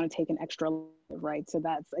because we want to take an extra, right? So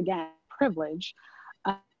that's, again, privilege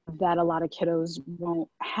that a lot of kiddos won't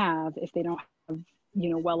have if they don't have, you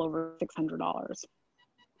know, well over $600.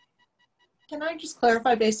 Can I just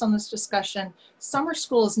clarify, based on this discussion, summer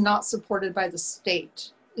school is not supported by the state.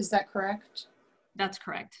 Is that correct? That's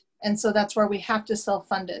correct. And so that's where we have to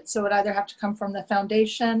self-fund it. So it either have to come from the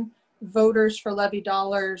foundation, voters for levy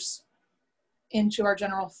dollars into our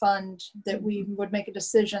general fund, that we would make a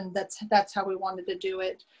decision. That's how we wanted to do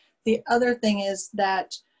it. The other thing is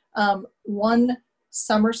that one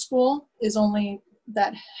summer school is only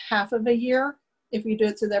that half of a year if you do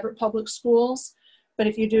it through the Everett Public Schools. But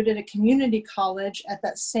if you do it at a community college at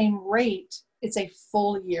that same rate, it's a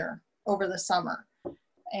full year over the summer.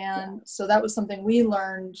 And so that was something we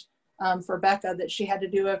learned for Becca, that she had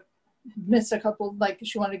to miss a couple, like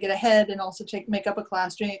she wanted to get ahead and also make up a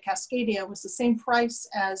class. Doing it at Cascadia was the same price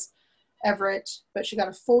as Everett, but she got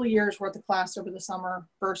a full year's worth of class over the summer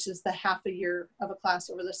versus the half a year of a class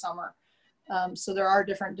over the summer. So there are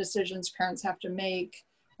different decisions parents have to make.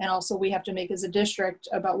 And also we have to make as a district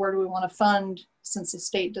about where do we want to fund, since the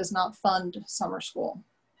state does not fund summer school.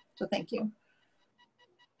 So thank you.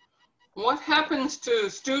 What happens to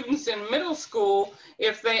students in middle school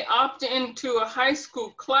if they opt into a high school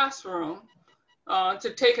classroom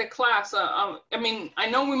to take a class? I mean, I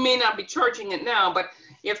know we may not be charging it now, but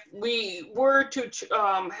if we were to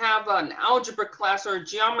have an algebra class or a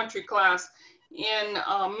geometry class in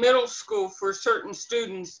middle school for certain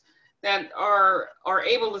students that are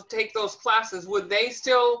able to take those classes, would they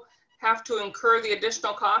still have to incur the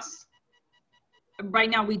additional costs? Right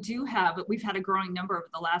now we've had a growing number over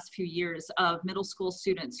the last few years of middle school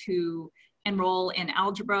students who enroll in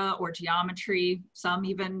algebra or geometry, some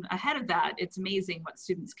even ahead of that. It's amazing what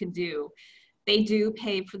students can do. They do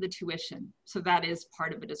pay for the tuition, so that is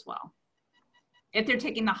part of it as well, if they're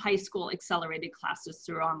taking the high school accelerated classes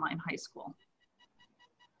through online high school.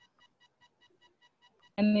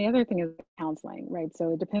 And the other thing is counseling, right?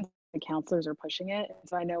 So it depends if the counselors are pushing it.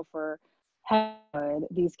 So I know for Heatherwood,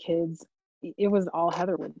 these kids, it was all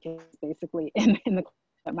Heatherwood kids basically in the class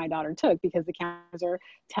that my daughter took, because the counselors are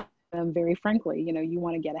telling them very frankly, you know, you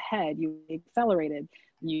want to get ahead, you accelerated,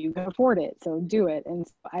 you can afford it, so do it. And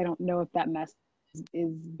so I don't know if that message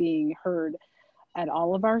is being heard at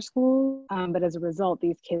all of our schools, but as a result,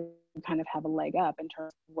 these kids kind of have a leg up in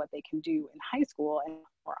terms of what they can do in high school and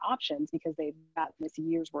more options because they've got this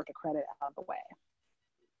year's worth of credit out of the way.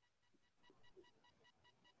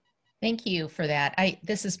 Thank you for that.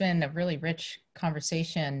 This has been a really rich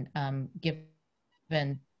conversation,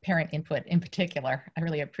 given parent input in particular. I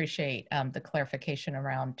really appreciate the clarification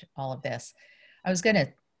around all of this. I was going to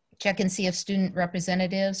check and see if student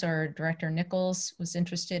representatives or Director Nichols was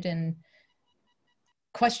interested in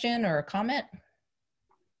question or comment.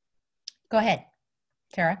 Go ahead,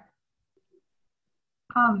 Tara.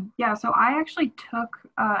 Yeah, so I actually took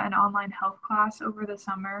an online health class over the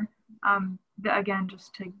summer. Again,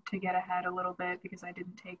 just to get ahead a little bit because I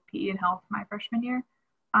didn't take PE and health my freshman year.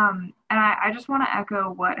 And I just want to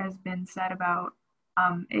echo what has been said about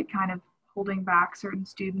it kind of holding back certain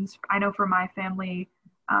students. I know for my family,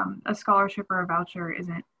 a scholarship or a voucher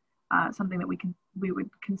isn't something that we would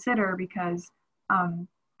consider because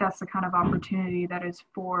that's the kind of opportunity that is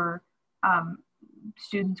for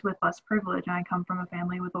students with less privilege. And I come from a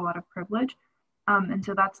family with a lot of privilege. And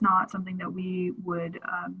so that's not something that we would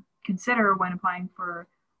consider when applying for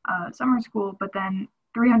summer school. But then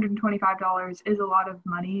 $325 is a lot of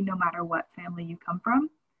money no matter what family you come from.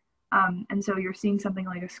 And so you're seeing something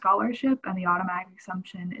like a scholarship, and the automatic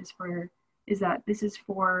assumption is that this is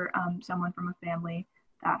for someone from a family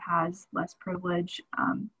that has less privilege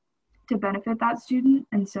to benefit that student.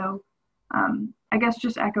 And so I guess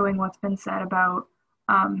just echoing what's been said about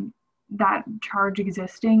that charge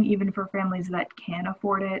existing, even for families that can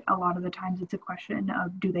afford it, a lot of the times it's a question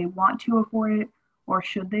of, do they want to afford it or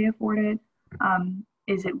should they afford it?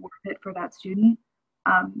 Is it worth it for that student?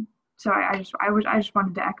 So I just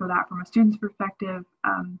wanted to echo that from a student's perspective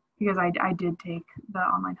because I did take the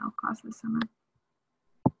online health class this summer.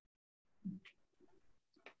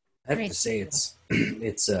 I have to say it's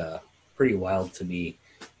pretty wild to me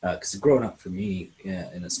because growing up for me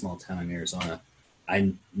in a small town in Arizona,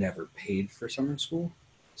 I never paid for summer school.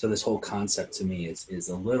 So this whole concept to me is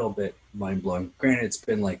a little bit mind blowing. Granted, it's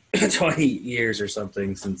been like 20 years or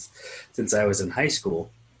something since I was in high school.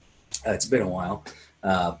 It's been a while,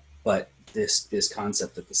 but this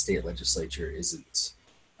concept that the state legislature isn't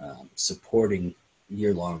supporting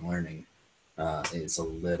year-long learning is a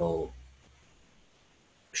little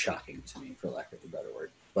shocking to me, for lack of a better word.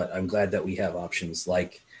 But I'm glad that we have options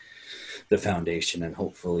like the foundation, and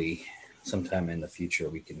hopefully sometime in the future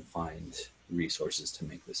we can find resources to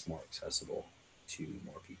make this more accessible to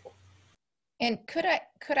more people. And could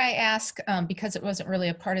I ask, because it wasn't really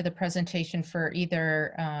a part of the presentation for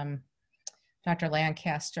either Dr.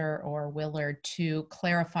 Lancaster or Willard, to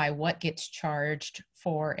clarify what gets charged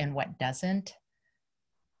for and what doesn't?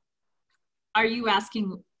 Are you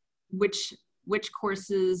asking which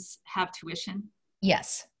courses have tuition?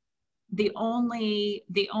 Yes. The only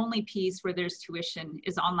piece where there's tuition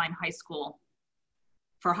is online high school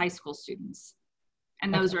for high school students.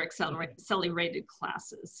 And those are accelerated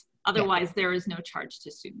classes. Otherwise, there is no charge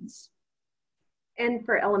to students. And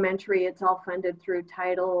for elementary, it's all funded through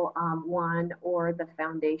Title I or the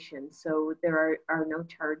foundation. So there are no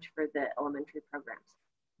charge for the elementary programs.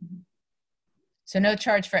 So no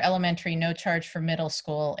charge for elementary, no charge for middle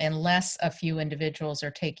school, unless a few individuals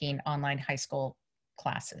are taking online high school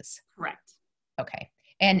classes. Correct. Okay.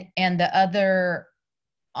 And the other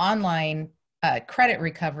online credit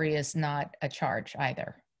recovery is not a charge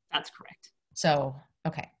either. That's correct. So,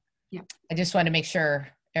 okay. Yeah. I just wanted to make sure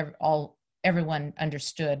everyone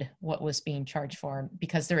understood what was being charged for,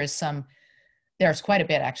 because there's quite a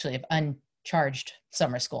bit actually of uncharged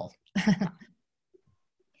summer school.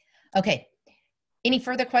 Okay. Any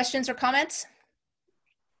further questions or comments?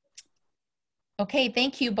 Okay,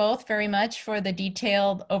 thank you both very much for the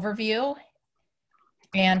detailed overview,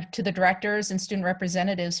 and to the directors and student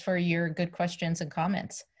representatives for your good questions and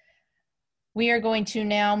comments. We are going to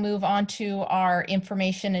now move on to our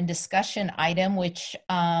information and discussion item, which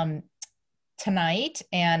tonight,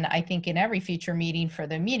 and I think in every future meeting for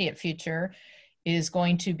the immediate future, is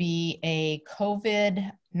going to be a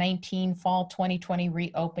COVID-19 fall 2020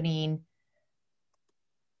 reopening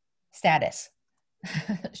status.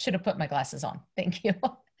 Should have put my glasses on. Thank you.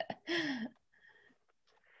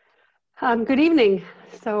 Good evening.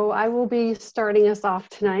 So I will be starting us off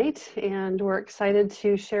tonight, and we're excited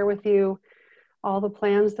to share with you all the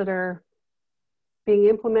plans that are being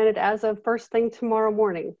implemented as of first thing tomorrow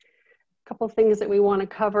morning. A couple of things that we want to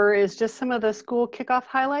cover is just some of the school kickoff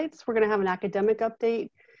highlights. We're going to have an academic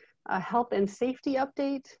update, a health and safety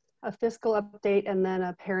update, a fiscal update, and then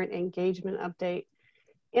a parent engagement update.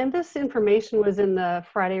 And this information was in the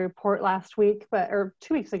Friday report last week, or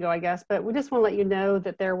 2 weeks ago, I guess, but we just want to let you know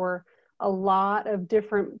that there were a lot of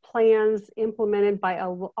different plans implemented by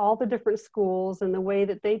all the different schools and the way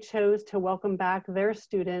that they chose to welcome back their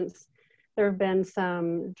students. There have been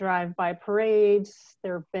some drive-by parades.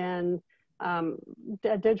 There have been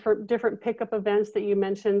different pickup events that you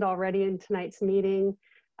mentioned already in tonight's meeting.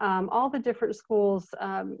 All the different schools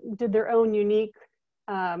did their own unique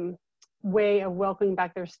way of welcoming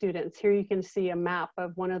back their students. Here you can see a map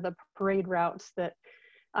of one of the parade routes that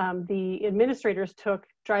the administrators took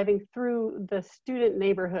driving through the student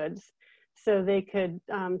neighborhoods, so they could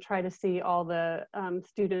try to see all the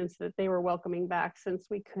students that they were welcoming back, since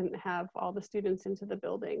we couldn't have all the students into the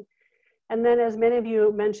building. And then, as many of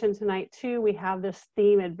you mentioned tonight too, we have this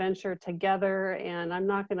theme adventure together, and I'm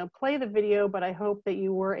not going to play the video, but I hope that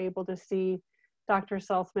you were able to see Dr.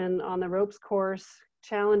 Saltzman on the ropes course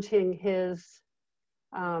challenging his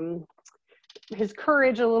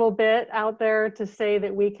courage a little bit out there to say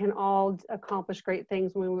that we can all accomplish great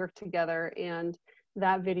things when we work together. And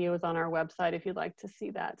that video is on our website if you'd like to see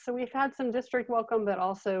that. So we've had some district welcome, but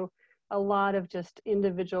also a lot of just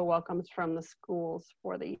individual welcomes from the schools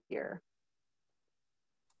for the year.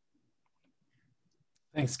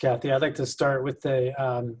 Thanks, Kathy. I'd like to start with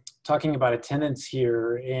the talking about attendance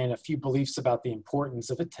here and a few beliefs about the importance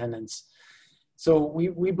of attendance. So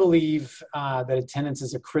we believe that attendance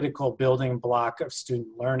is a critical building block of student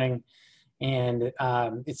learning. And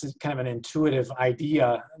it's kind of an intuitive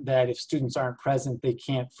idea that if students aren't present, they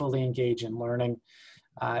can't fully engage in learning.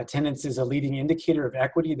 Attendance is a leading indicator of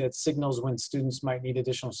equity that signals when students might need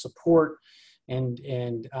additional support, and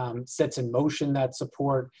sets in motion that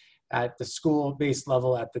support at the school-based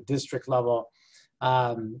level, at the district level.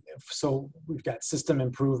 So we've got system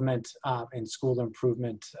improvement and school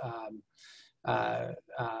improvement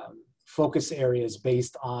focus areas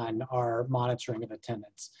based on our monitoring of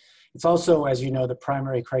attendance. It's also, as you know, the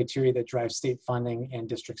primary criteria that drives state funding and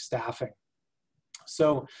district staffing.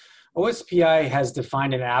 So OSPI has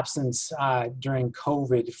defined an absence during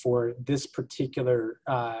COVID for this particular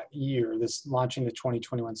year, this launching the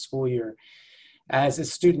 2021 school year, as a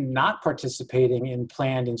student not participating in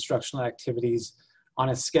planned instructional activities on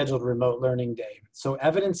a scheduled remote learning day. So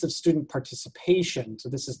evidence of student participation, so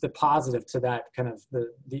this is the positive to that, kind of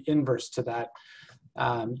the inverse to that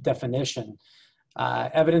definition.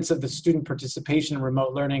 Evidence of the student participation in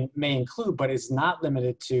remote learning may include, but is not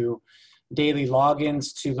limited to, daily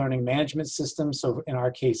logins to learning management systems, so in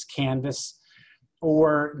our case, Canvas,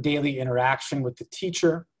 or daily interaction with the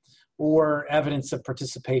teacher, or evidence of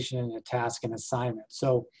participation in a task and assignment.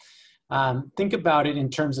 So think about it in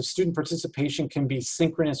terms of student participation can be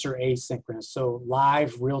synchronous or asynchronous. So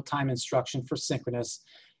live real-time instruction for synchronous,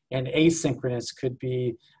 and asynchronous could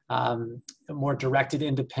be more directed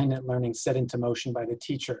independent learning set into motion by the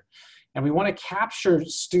teacher. And we want to capture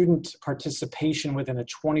student participation within a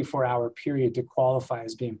 24-hour period to qualify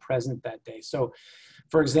as being present that day. So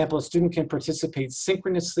for example, a student can participate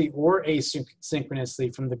synchronously or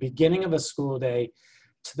asynchronously from the beginning of a school day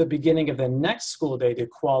to the beginning of the next school day to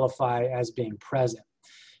qualify as being present.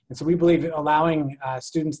 And so we believe allowing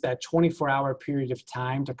students that 24-hour period of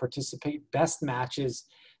time to participate best matches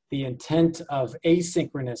the intent of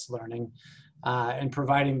asynchronous learning and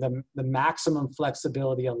providing them the maximum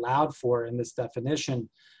flexibility allowed for in this definition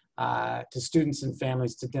to students and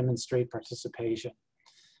families to demonstrate participation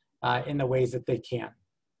in the ways that they can.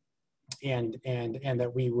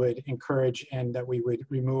 that we would encourage and that we would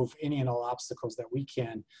remove any and all obstacles that we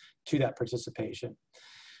can to that participation.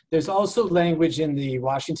 There's also language in the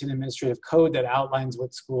Washington Administrative Code that outlines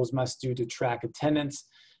what schools must do to track attendance.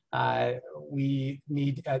 We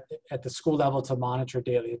need at the school level to monitor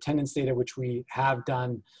daily attendance data, which we have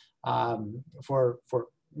done for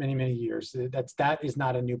many, many years. That is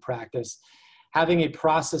not a new practice. Having a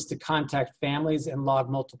process to contact families and log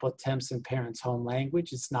multiple attempts in parents' home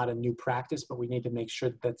language, it's not a new practice, but we need to make sure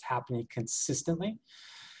that that's happening consistently.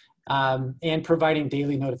 And providing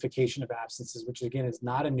daily notification of absences, which again is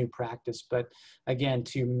not a new practice, but again,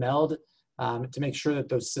 to meld, to make sure that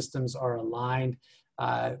those systems are aligned.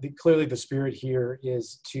 Clearly the spirit here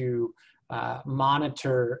is to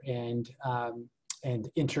monitor and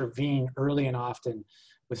intervene early and often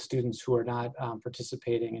with students who are not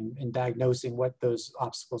participating and diagnosing what those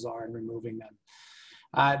obstacles are and removing them.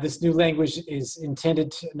 This new language is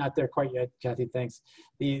intended to, not there quite yet, Kathy, thanks.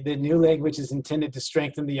 The new language is intended to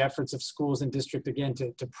strengthen the efforts of schools and district, again,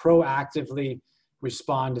 to proactively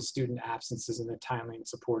respond to student absences in a timely and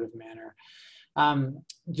supportive manner.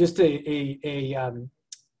 Just as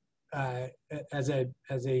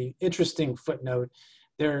a interesting footnote,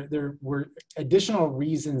 there were additional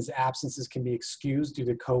reasons absences can be excused due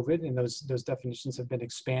to COVID, and those definitions have been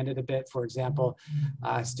expanded a bit. For example,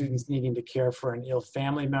 students needing to care for an ill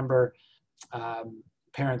family member,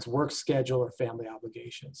 parents' work schedule, or family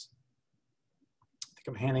obligations. I think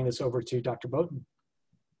I'm handing this over to Dr. Bowden.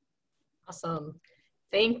 Awesome.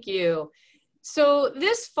 Thank you. So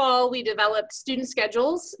this fall, we developed student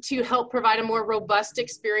schedules to help provide a more robust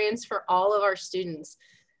experience for all of our students.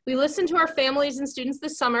 We listened to our families and students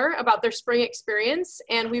this summer about their spring experience,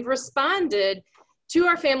 and we've responded to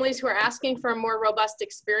our families who are asking for a more robust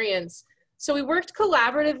experience. So we worked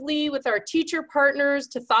collaboratively with our teacher partners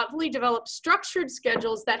to thoughtfully develop structured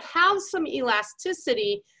schedules that have some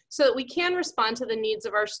elasticity so that we can respond to the needs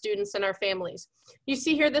of our students and our families. You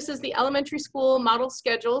see here, this is the elementary school model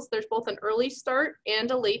schedules. There's both an early start and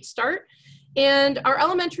a late start. And our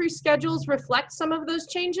elementary schedules reflect some of those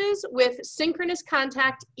changes with synchronous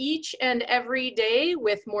contact each and every day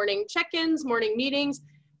with morning check-ins, morning meetings,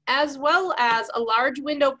 as well as a large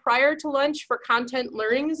window prior to lunch for content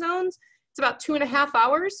learning zones. It's about 2.5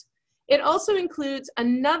 hours. It also includes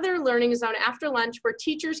another learning zone after lunch where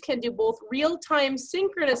teachers can do both real-time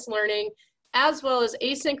synchronous learning as well as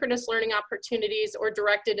asynchronous learning opportunities or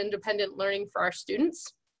directed independent learning for our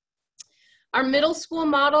students. Our middle school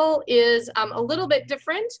model is a little bit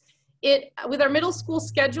different. With our middle school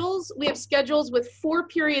schedules, we have schedules with 4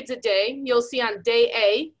 periods a day. You'll see on day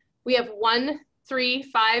A, we have 1, 3,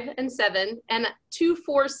 5, and 7, and 2,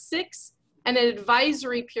 4, 6, and an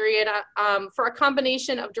advisory period for a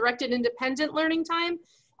combination of directed independent learning time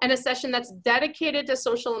and a session that's dedicated to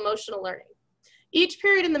social emotional learning. Each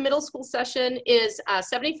period in the middle school session is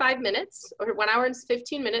 75 minutes, or 1 hour and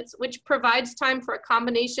 15 minutes, which provides time for a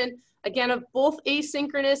combination, again, of both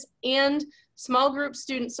asynchronous and small group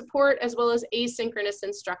student support, as well as asynchronous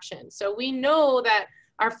instruction. So we know that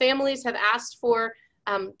our families have asked for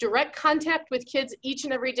direct contact with kids each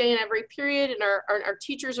and every day and every period, and our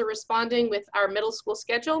teachers are responding with our middle school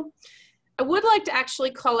schedule. I would like to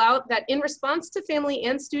actually call out that in response to family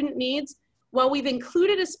and student needs, while we've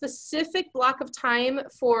included a specific block of time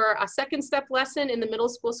for a second step lesson in the middle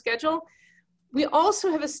school schedule, we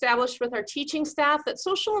also have established with our teaching staff that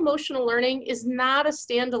social emotional learning is not a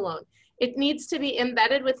standalone. It needs to be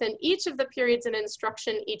embedded within each of the periods in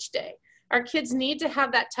instruction each day. Our kids need to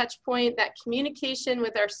have that touch point, that communication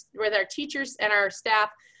with our teachers and our staff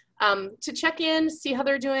to check in, see how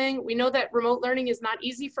they're doing. We know that remote learning is not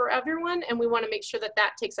easy for everyone, and we want to make sure that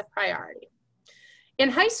that takes a priority. In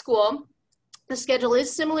high school, the schedule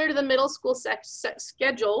is similar to the middle school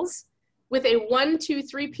schedules, with a 1, 2,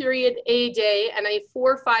 3 period A day and a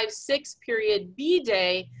 4, 5, 6 period B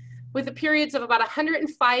day, with the periods of about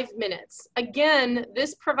 105 minutes. Again,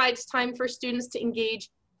 this provides time for students to engage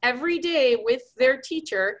every day with their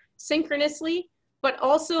teacher synchronously, but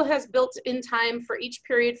also has built in time for each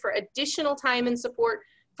period for additional time and support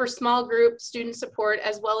for small group student support,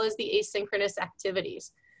 as well as the asynchronous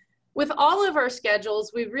activities. With all of our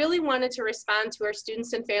schedules, we really wanted to respond to our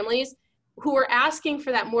students and families who are asking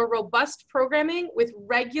for that more robust programming with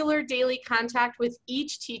regular daily contact with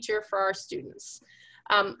each teacher for our students.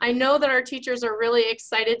 I know that our teachers are really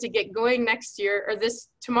excited to get going next year, or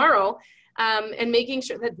tomorrow, and making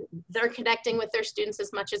sure that they're connecting with their students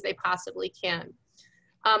as much as they possibly can.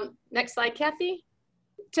 Next slide, Kathy.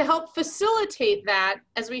 To help facilitate that,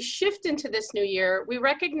 as we shift into this new year, we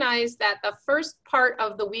recognize that the first part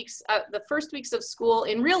of the first weeks of school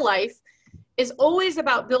in real life is always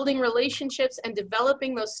about building relationships and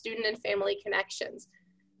developing those student and family connections.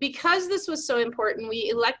 Because this was so important,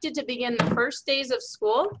 we elected to begin the first days of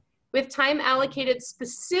school with time allocated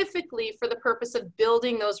specifically for the purpose of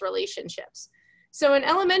building those relationships. So in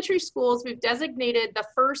elementary schools, we've designated the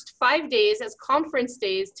first 5 days as conference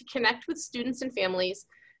days to connect with students and families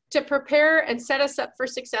to prepare and set us up for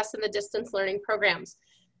success in the distance learning programs.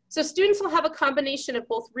 So students will have a combination of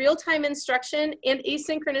both real-time instruction and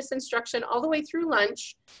asynchronous instruction all the way through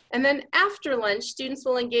lunch. And then after lunch, students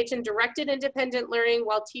will engage in directed independent learning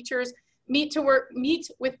while teachers meet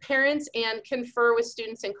with parents and confer with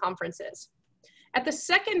students in conferences. At the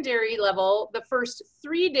secondary level, the first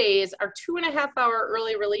 3 days are 2.5-hour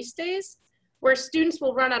early release days, where students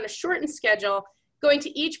will run on a shortened schedule, going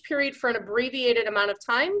to each period for an abbreviated amount of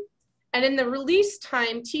time. And in the release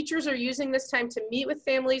time, teachers are using this time to meet with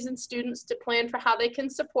families and students to plan for how they can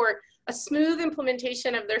support a smooth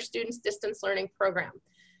implementation of their students' distance learning program.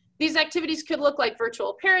 These activities could look like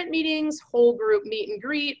virtual parent meetings, whole group meet and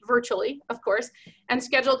greet, virtually, of course, and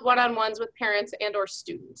scheduled one-on-ones with parents and or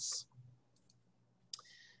students.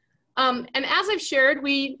 And as I've shared,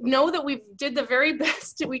 we know that we did the very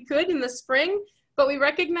best we could in the spring, but we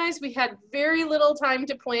recognize we had very little time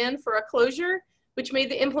to plan for a closure, which made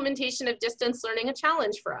the implementation of distance learning a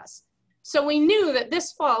challenge for us. So we knew that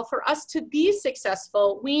this fall, for us to be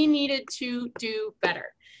successful, we needed to do better.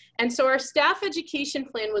 And so our staff education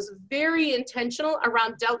plan was very intentional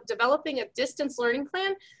around developing a distance learning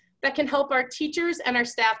plan that can help our teachers and our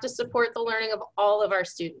staff to support the learning of all of our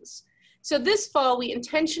students. So this fall, we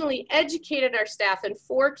intentionally educated our staff in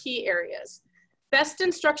 4 key areas: best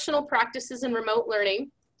instructional practices in remote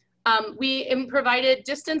learning. We provided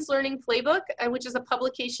Distance Learning Playbook, which is a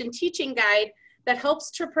publication teaching guide that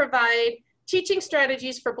helps to provide teaching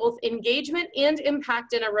strategies for both engagement and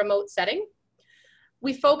impact in a remote setting.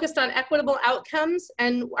 We focused on equitable outcomes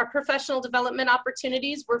and our professional development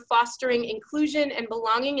opportunities. We're fostering inclusion and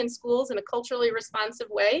belonging in schools in a culturally responsive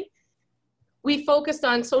way. We focused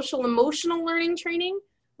on social emotional learning training,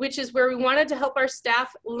 which is where we wanted to help our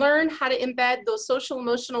staff learn how to embed those social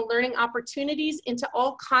emotional learning opportunities into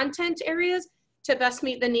all content areas to best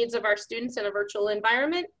meet the needs of our students in a virtual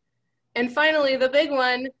environment. And finally, the big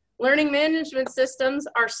one, learning management systems.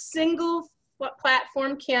 Our single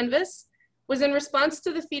platform Canvas was in response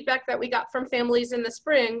to the feedback that we got from families in the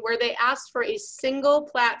spring, where they asked for a single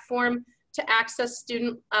platform to access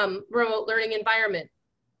student remote learning environment.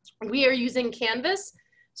 We are using Canvas.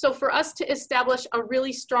 So for us to establish a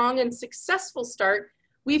really strong and successful start,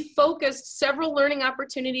 we focused several learning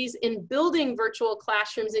opportunities in building virtual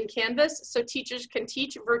classrooms in Canvas so teachers can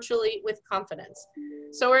teach virtually with confidence.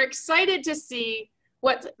 So we're excited to see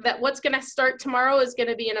what's going to start tomorrow is going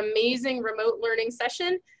to be an amazing remote learning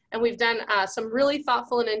session. And we've done some really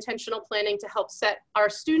thoughtful and intentional planning to help set our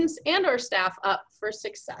students and our staff up for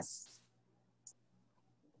success.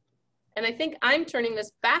 And I think I'm turning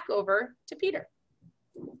this back over to Peter.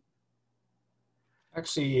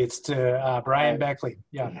 Actually, it's to Brian Beckley.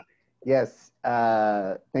 Yeah. Yes,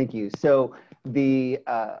 thank you. So the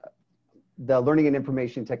Learning and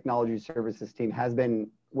Information Technology Services team has been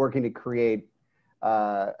working to create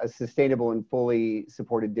a sustainable and fully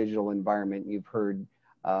supported digital environment. You've heard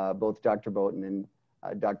both Dr. Boughton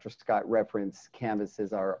and Dr. Scott reference Canvas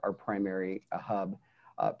as our primary hub.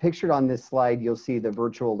 Pictured on this slide, you'll see the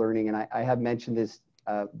virtual learning, and I have mentioned this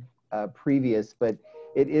previous, but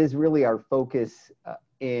it is really our focus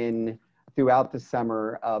throughout the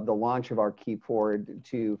summer of the launch of our Key Forward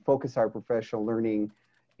to focus our professional learning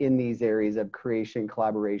in these areas of creation,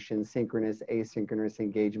 collaboration, synchronous, asynchronous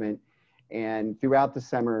engagement. And throughout the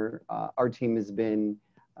summer, our team has been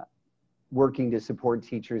working to support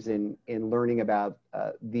teachers in learning about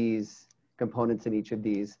these components in each of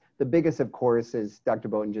these. The biggest, of course, as Dr.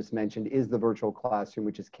 Boughton just mentioned, is the virtual classroom,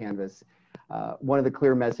 which is Canvas. One of the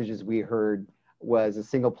clear messages we heard was a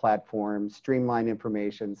single platform, streamlined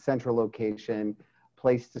information, central location,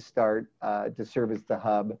 place to start to serve as the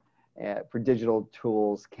hub for digital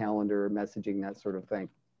tools, calendar, messaging, that sort of thing.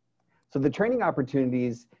 So the training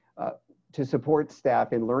opportunities to support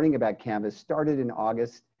staff in learning about Canvas started in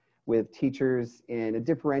August with teachers in a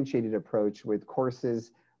differentiated approach with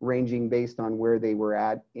courses ranging based on where they were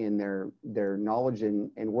at in their knowledge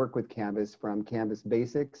and work with Canvas, from Canvas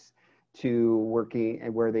basics to working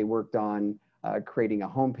and where they worked on creating a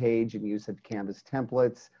homepage and use of Canvas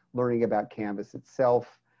templates, learning about Canvas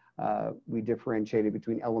itself. We differentiated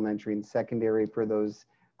between elementary and secondary for those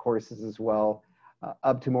courses as well,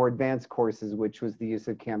 up to more advanced courses, which was the use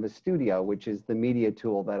of Canvas Studio, which is the media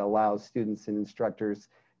tool that allows students and instructors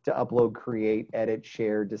to upload, create, edit,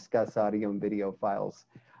 share, discuss audio and video files.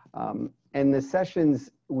 And the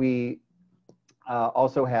sessions we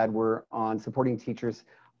also had were on supporting teachers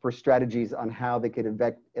for strategies on how they could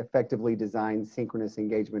effectively design synchronous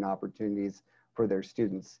engagement opportunities for their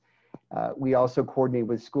students. We also coordinated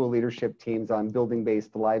with school leadership teams on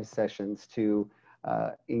building-based live sessions to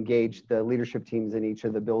engage the leadership teams in each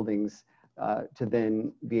of the buildings to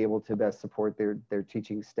then be able to best support their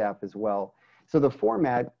teaching staff as well. So the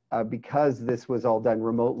format, because this was all done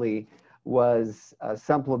remotely, was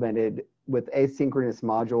supplemented with asynchronous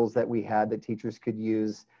modules that we had that teachers could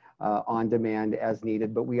use on demand as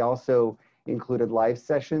needed. But we also included live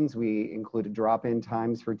sessions. We included drop-in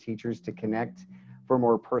times for teachers to connect for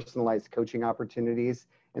more personalized coaching opportunities.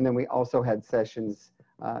 And then we also had sessions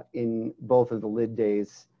in both of the LID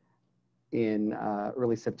days in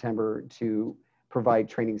early September to provide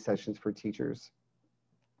training sessions for teachers.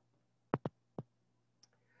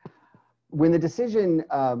 When the decision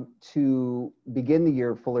to begin the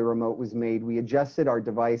year fully remote was made, we adjusted our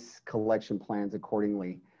device collection plans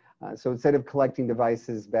accordingly. So instead of collecting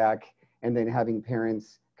devices back and then having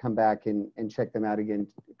parents come back and check them out again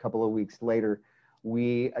a couple of weeks later,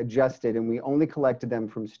 we adjusted and we only collected them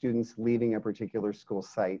from students leaving a particular school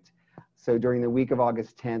site. So during the week of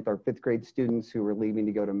August 10th, our 5th grade students who were leaving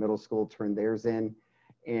to go to middle school turned theirs in.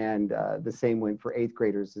 And the same went for 8th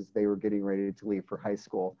graders as they were getting ready to leave for high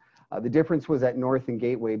school. The difference was at North and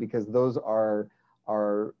Gateway because those are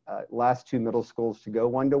our last 2 middle schools to go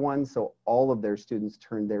one-to-one. So all of their students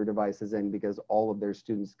turned their devices in because all of their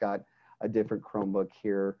students got a different Chromebook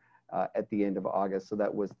here at the end of August. So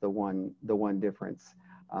that was the one difference.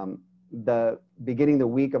 The beginning the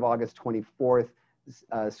week of August 24th,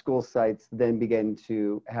 school sites then began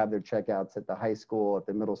to have their checkouts at the high school, at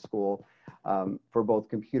the middle school, for both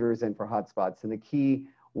computers and for hotspots. And the key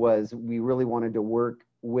was we really wanted to work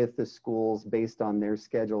with the schools based on their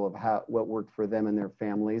schedule of what worked for them and their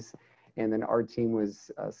families. And then our team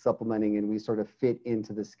was supplementing, and we sort of fit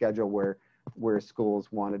into the schedule where schools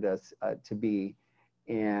wanted us to be.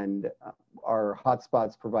 And our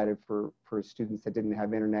hotspots provided for students that didn't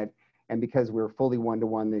have internet. And because we were fully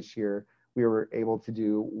one-to-one this year, we were able to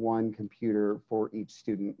do 1 computer for each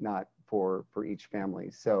student, not for each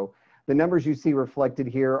family. So the numbers you see reflected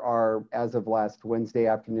here are as of last Wednesday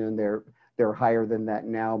afternoon. They're higher than that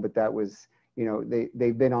now, but that was, you know,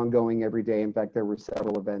 they've been ongoing every day. In fact, there were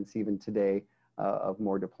several events even today of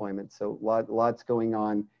more deployments. So lots going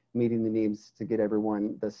on, meeting the needs to get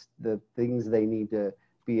everyone the things they need to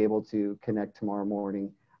be able to connect tomorrow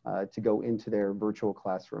morning to go into their virtual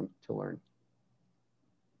classroom to learn.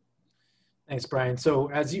 Thanks, Brian.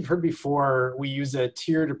 So as you've heard before, we use a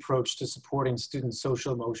tiered approach to supporting students'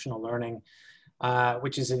 social emotional learning,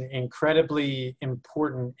 which is an incredibly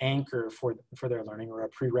important anchor for their learning, or a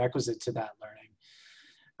prerequisite to that learning.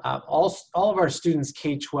 All of our students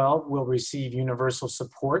K-12 will receive universal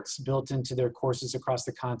supports built into their courses across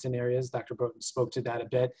the content areas. Dr. Broughton spoke to that a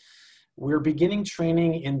bit. We're beginning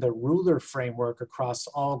training in the ruler framework across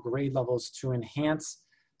all grade levels to enhance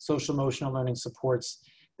social emotional learning supports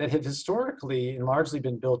that have historically and largely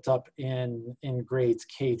been built up in grades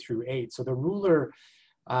K through 8. So the ruler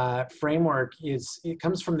framework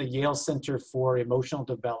comes from the Yale Center for Emotional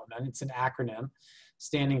Development. It's an acronym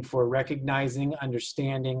standing for Recognizing,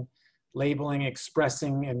 Understanding, Labeling,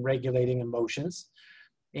 Expressing, and Regulating Emotions.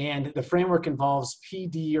 And the framework involves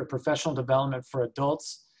PD, or professional development for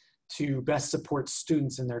adults, to best support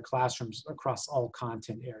students in their classrooms across all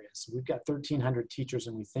content areas. So we've got 1,300 teachers,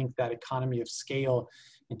 and we think that economy of scale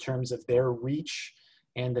in terms of their reach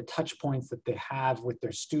and the touch points that they have with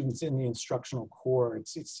their students in the instructional core,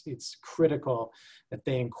 it's critical that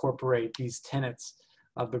they incorporate these tenets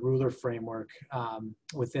of the ruler framework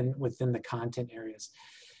within the content areas.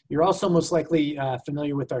 You're also most likely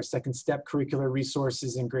familiar with our second step curricular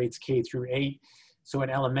resources in grades K through 8. So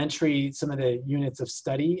in elementary, some of the units of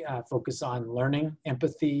study focus on learning,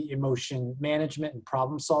 empathy, emotion management, and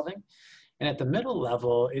problem solving. And at the middle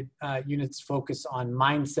level, units focus on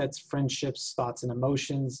mindsets, friendships, thoughts and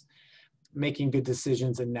emotions, making good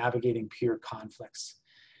decisions, and navigating peer conflicts.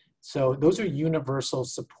 So those are universal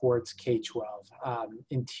supports K-12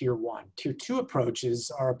 in Tier 1. Tier 2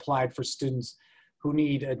 approaches are applied for students who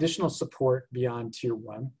need additional support beyond Tier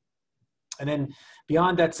 1. And then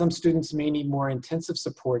beyond that, some students may need more intensive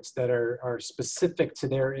supports that are specific to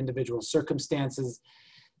their individual circumstances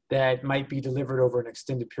that might be delivered over an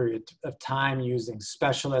extended period of time using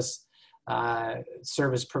specialists,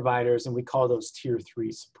 service providers, and we call those Tier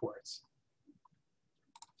 3 supports.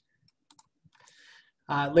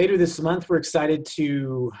 Later this month, we're excited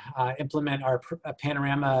to implement our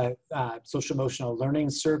Panorama Social Emotional Learning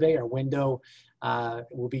Survey, our window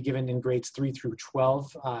will be given in grades 3 through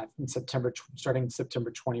 12 starting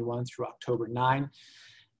September 21 through October 9.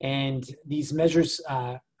 And these measures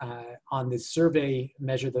on this survey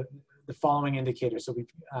measure the following indicators. So we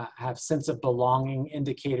have sense of belonging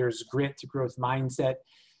indicators, grit, growth mindset,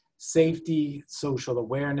 safety, social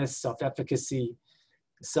awareness, self-efficacy,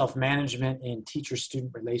 self-management, and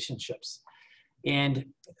teacher-student relationships. And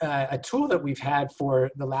a tool that we've had for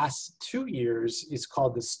the last 2 years is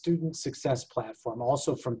called the Student Success Platform,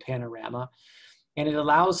 also from Panorama. And it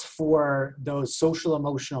allows for those social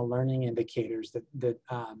emotional learning indicators that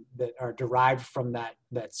are derived from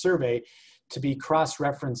that survey to be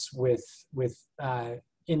cross-referenced with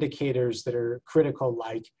indicators that are critical,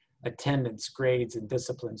 like attendance, grades, and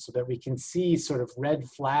discipline, so that we can see sort of red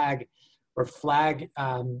flag or flag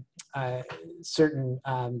certain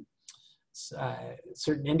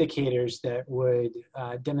indicators that would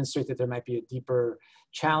demonstrate that there might be a deeper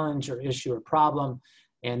challenge or issue or problem,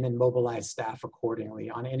 and then mobilize staff accordingly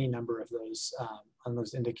on any number of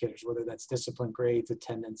those indicators, whether that's discipline, grades,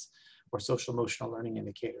 attendance, or social emotional learning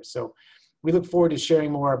indicators. So we look forward to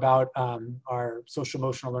sharing more about our social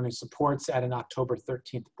emotional learning supports at an October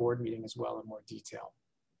 13th board meeting as well in more detail.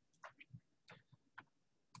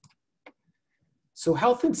 So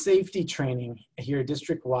health and safety training here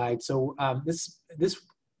district-wide. So this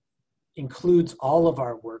includes all of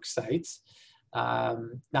our work sites.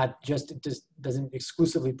 Not just, it just doesn't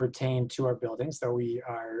exclusively pertain to our buildings, though we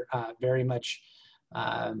are very much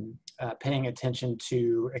paying attention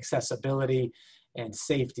to accessibility and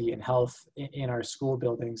safety and health in our school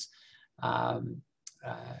buildings,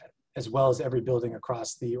 as well as every building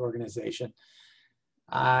across the organization.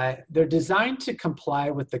 They're designed to comply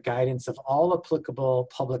with the guidance of all applicable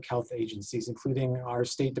public health agencies, including our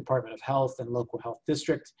State Department of Health and local health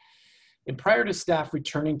district. And prior to staff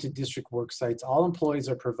returning to district work sites, all employees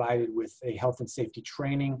are provided with a health and safety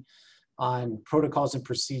training on protocols and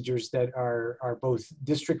procedures that are both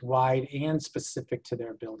district-wide and specific to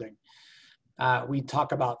their building. We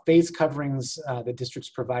talk about face coverings, the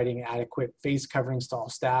district's providing adequate face coverings to all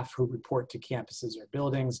staff who report to campuses or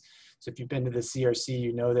buildings. So if you've been to the CRC,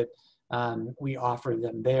 you know that we offer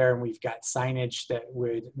them there, and we've got signage that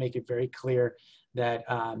would make it very clear that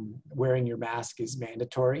wearing your mask is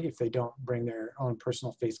mandatory if they don't bring their own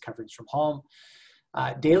personal face coverings from home.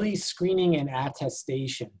 Daily screening and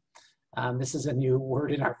attestation. This is a new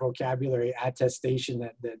word in our vocabulary, attestation,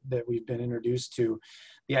 that we've been introduced to.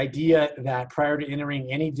 The idea that prior to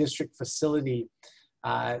entering any district facility,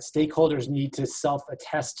 stakeholders need to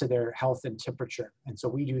self-attest to their health and temperature. And so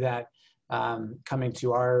we do that coming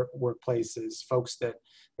to our workplaces. Folks that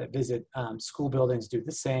visit school buildings do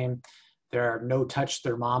the same. There are no-touch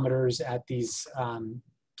thermometers at these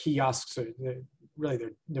kiosks, or really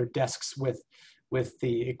they're desks with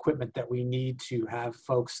the equipment that we need to have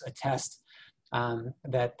folks attest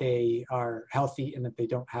that they are healthy and that they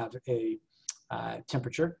don't have a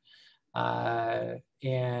temperature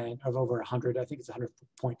and of over 100, I think it's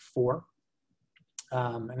 100.4.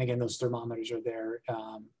 And again, those thermometers are there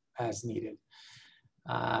as needed.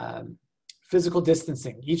 Physical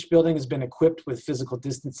distancing. Each building has been equipped with physical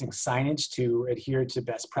distancing signage to adhere to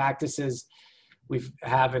best practices. We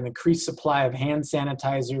have an increased supply of hand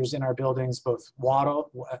sanitizers in our buildings, both not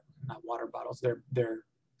water bottles, they're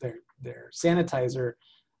sanitizer,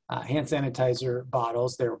 hand sanitizer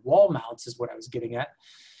bottles. They're wall mounts is what I was getting at.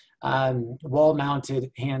 Wall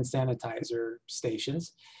mounted hand sanitizer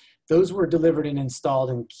stations. Those were delivered and installed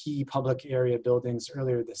in key public area buildings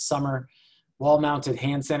earlier this summer. Wall-mounted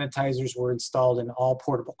hand sanitizers were installed in all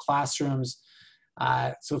portable classrooms.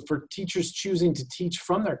 So for teachers choosing to teach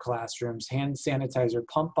from their classrooms, hand sanitizer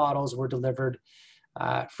pump bottles were delivered.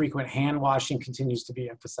 Frequent hand washing continues to be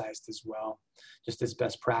emphasized as well, just as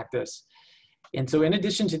best practice. And so in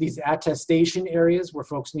addition to these attestation areas where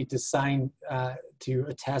folks need to sign to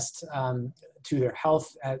attest to their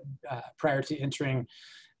health prior to entering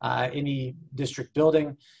any district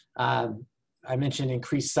building, I mentioned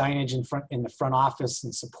increased signage in the front office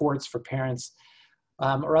and supports for parents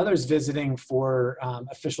or others visiting for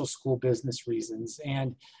official school business reasons.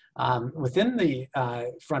 And within the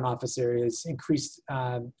front office areas, increased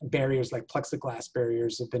barriers like plexiglass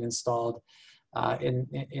barriers have been installed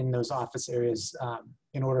in those office areas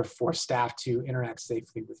in order for staff to interact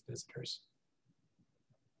safely with visitors.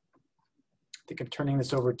 I think I'm turning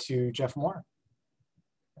this over to Jeff Moore.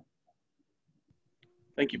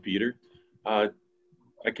 Thank you, Peter. I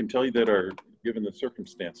can tell you that given the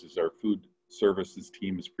circumstances, our food services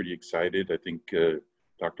team is pretty excited. I think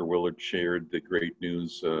Dr. Willard shared the great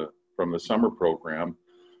news from the summer program,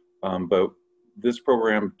 but this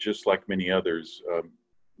program, just like many others,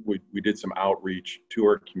 we did some outreach to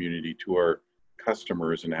our community, to our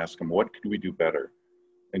customers, and asked them, what could we do better?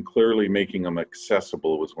 And clearly making them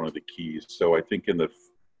accessible was one of the keys. So I think in the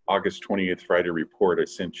August 28th Friday report, I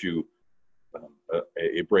sent you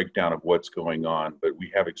a breakdown of what's going on, but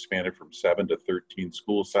we have expanded from 7 to 13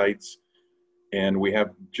 school sites. And we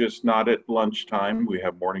have just not at lunchtime, we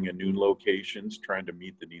have morning and noon locations trying to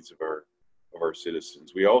meet the needs of our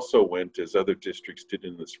citizens. We also went, as other districts did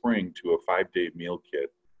in the spring, to a 5-day meal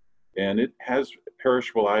kit. And it has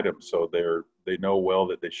perishable items, so they know well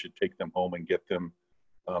that they should take them home and get them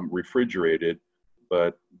refrigerated.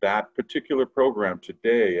 But that particular program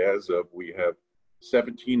today, as of, we have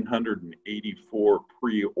 1,784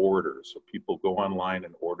 pre-orders. So people go online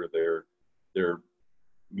and order their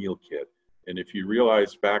meal kit. And if you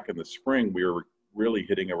realize back in the spring, we were really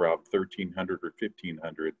hitting around 1,300 or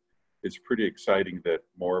 1,500. It's pretty exciting that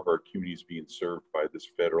more of our community is being served by this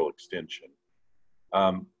federal extension.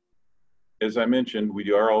 As I mentioned,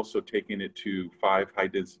 we are also taking it to 5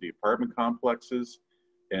 high-density apartment complexes.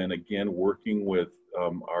 And again, working with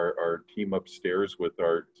our team upstairs with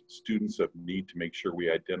our students of need to make sure we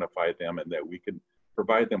identify them and that we can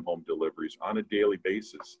provide them home deliveries on a daily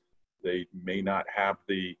basis. They may not have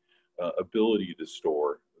the ability to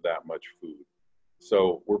store that much food.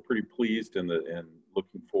 So we're pretty pleased and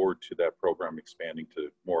looking forward to that program expanding to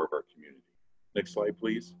more of our community. Next slide,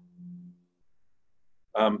 please.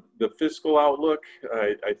 The fiscal outlook,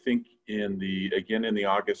 I think in the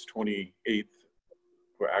August 28th,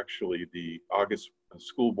 or actually the August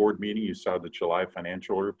school board meeting, you saw the July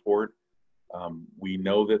financial report. We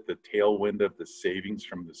know that the tailwind of the savings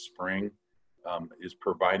from the spring is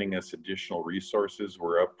providing us additional resources.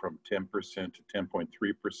 We're up from 10% to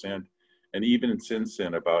 10.3%. And even since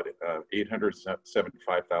then, about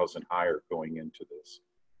 875,000 higher going into this.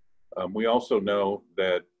 We also know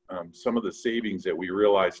that some of the savings that we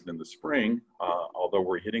realized in the spring, although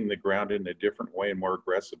we're hitting the ground in a different way and more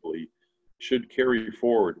aggressively, should carry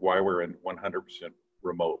forward while we're in 100%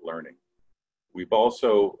 remote learning. We've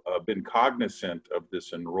also been cognizant of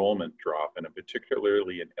this enrollment drop, and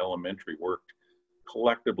particularly in elementary, worked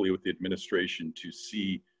collectively with the administration to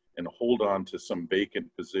see and hold on to some vacant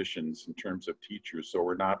positions in terms of teachers, so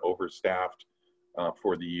we're not overstaffed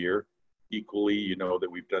for the year. Equally, you know that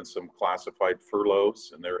we've done some classified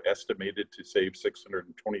furloughs, and they're estimated to save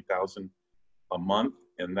 $620,000 a month,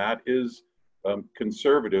 and that is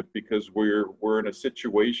conservative because we're in a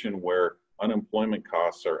situation where unemployment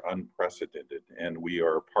costs are unprecedented, and we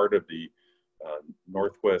are part of the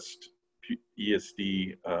Northwest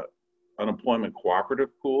ESD unemployment cooperative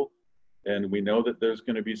pool, and we know that there's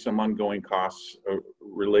going to be some ongoing costs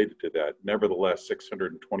related to that. Nevertheless,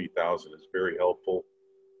 $620,000 is very helpful.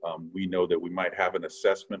 We know that we might have an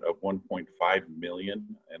assessment of $1.5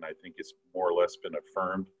 million, and I think it's more or less been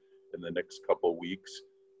affirmed in the next couple of weeks.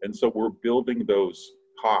 And so we're building those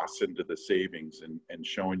costs into the savings and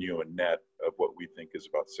showing you a net of what we think is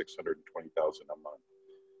about $620,000 a month.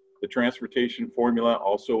 The transportation formula,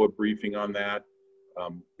 also a briefing on that.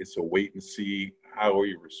 It's a wait and see how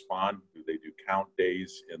we respond. Do they do count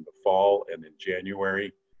days in the fall and in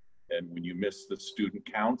January? And when you miss the student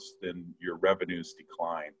counts, then your revenues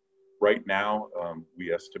decline. Right now,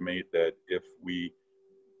 we estimate that if we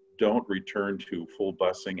don't return to full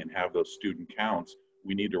busing and have those student counts,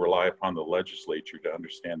 we need to rely upon the legislature to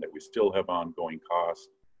understand that we still have ongoing costs,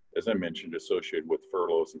 as I mentioned, associated with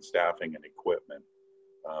furloughs and staffing and equipment.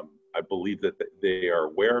 I believe that they are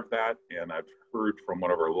aware of that, and I've heard from one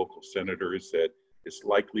of our local senators that it's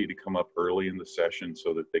likely to come up early in the session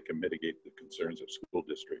so that they can mitigate the concerns of school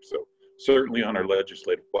districts. So certainly on our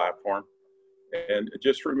legislative platform. And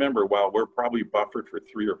just remember, while we're probably buffered for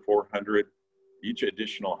 300 or 400, each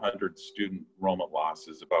additional 100 student enrollment loss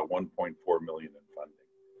is about $1.4 million in funding.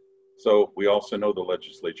 So we also know the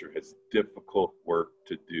legislature has difficult work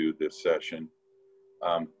to do this session.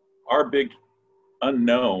 Our big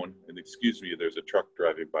unknown, and excuse me, there's a truck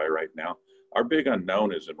driving by right now. Our big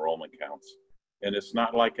unknown is enrollment counts. And it's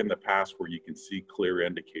not like in the past where you can see clear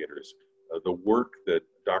indicators. The work that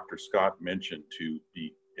Dr. Scott mentioned to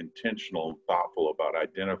be intentional and thoughtful about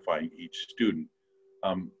identifying each student,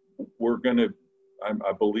 I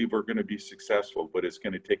believe we're going to be successful, but it's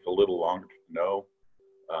going to take a little longer to know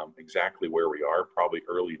exactly where we are, probably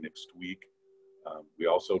early next week. We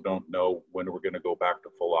also don't know when we're going to go back to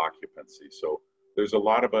full occupancy. So there's a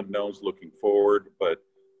lot of unknowns looking forward, but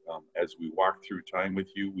as we walk through time with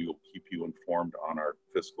you, we will keep you informed on our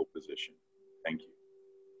fiscal position. Thank you.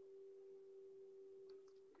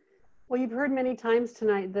 Well, you've heard many times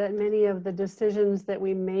tonight that many of the decisions that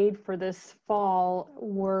we made for this fall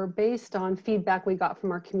were based on feedback we got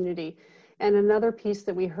from our community. And another piece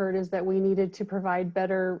that we heard is that we needed to provide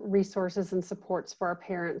better resources and supports for our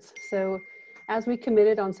parents. So as we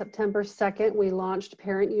committed on September 2nd, we launched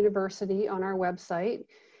Parent University on our website.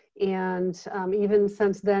 And even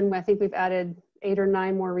since then, I think we've added 8 or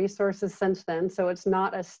 9 more resources since then. So it's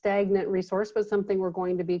not a stagnant resource, but something we're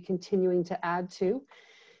going to be continuing to add to.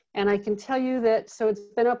 And I can tell you that, so it's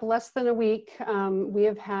been up less than a week. We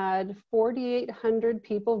have had 4,800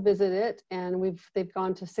 people visit it, and they've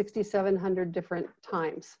gone to 6,700 different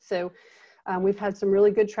times. So we've had some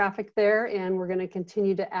really good traffic there, and we're going to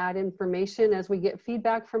continue to add information as we get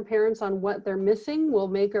feedback from parents on what they're missing. We'll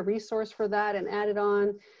make a resource for that and add it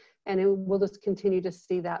on, and we'll just continue to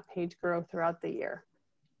see that page grow throughout the year.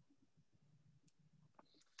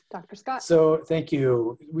 Dr. Scott. So thank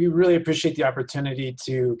you. We really appreciate the opportunity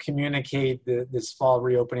to communicate this fall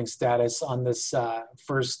reopening status on this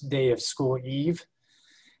first day of school eve.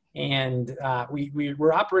 And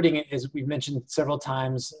we're operating, as we've mentioned several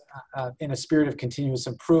times, in a spirit of continuous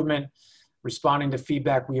improvement, responding to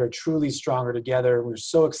feedback. We are truly stronger together. We're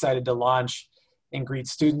so excited to launch and greet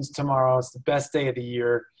students tomorrow. It's the best day of the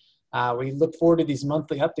year. We look forward to these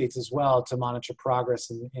monthly updates as well to monitor progress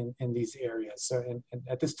in these areas. So and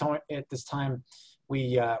at this time,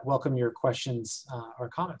 we welcome your questions or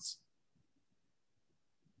comments.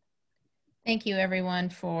 Thank you everyone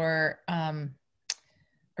for a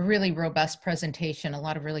really robust presentation, a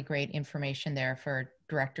lot of really great information there for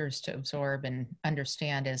directors to absorb and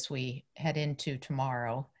understand as we head into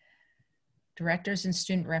tomorrow. Directors and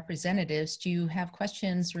student representatives, do you have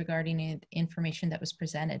questions regarding the information that was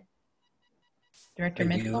presented? Director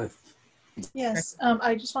Mitchell? Yes,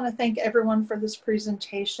 I just want to thank everyone for this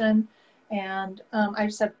presentation. And I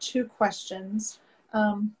just have 2 questions.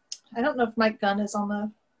 I don't know if Mike Gunn is on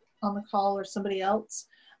the call or somebody else.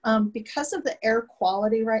 Because of the air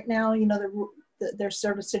quality right now, you know, they're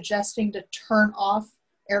sort of suggesting to turn off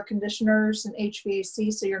air conditioners and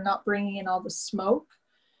HVAC so you're not bringing in all the smoke.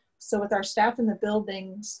 So with our staff in the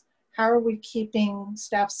buildings, how are we keeping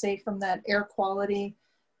staff safe from that air quality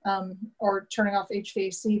or turning off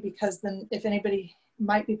HVAC? Because then if anybody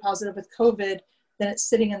might be positive with COVID, then it's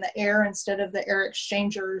sitting in the air instead of the air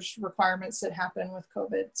exchangers requirements that happen with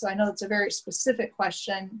COVID. So I know it's a very specific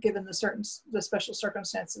question given the special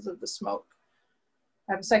circumstances of the smoke.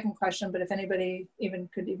 I have a second question, but if anybody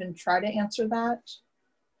could try to answer that,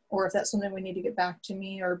 or if that's something we need to get back to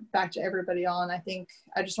me or back to everybody on. I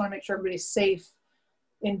just want to make sure everybody's safe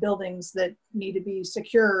in buildings that need to be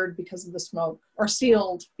secured because of the smoke or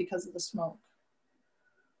sealed because of the smoke.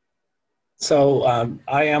 So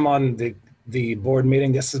I am on the board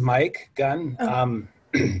meeting. This is Mike Gunn.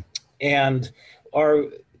 Okay. And our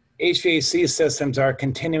HVAC systems are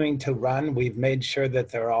continuing to run. We've made sure that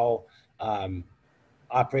they're all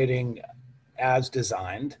operating as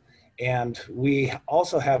designed. And we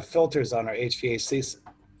also have filters on our HVAC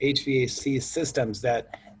systems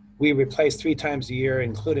that we replace 3 times a year,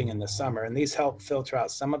 including in the summer. And these help filter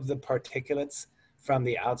out some of the particulates from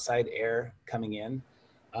the outside air coming in.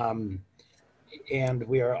 And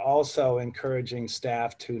we are also encouraging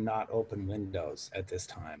staff to not open windows at this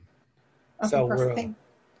time. Okay,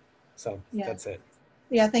 Yeah. That's it.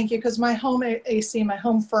 Yeah, thank you. Because my home AC, my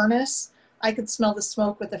home furnace, I could smell the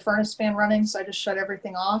smoke with the furnace fan running, so I just shut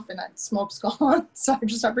everything off and that smoke's gone. So I'm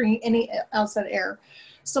just not bringing any outside air.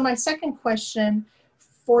 So my second question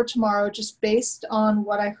for tomorrow, just based on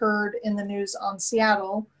what I heard in the news on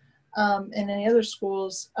Seattle and any other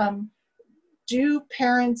schools, do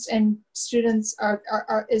parents and students,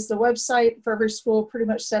 is the website for every school pretty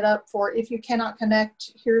much set up for if you cannot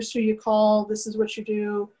connect, here's who you call, this is what you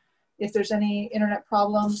do. If there's any internet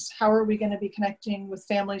problems, how are we going to be connecting with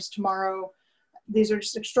families tomorrow? These are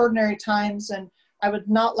just extraordinary times, and I would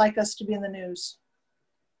not like us to be in the news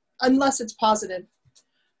unless it's positive.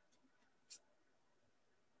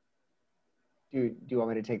 Do you want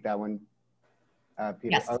me to take that one, Peter?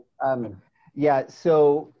 Yes. Yeah,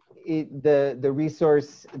 so the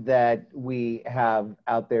resource that we have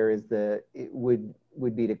out there is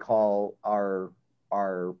would be to call our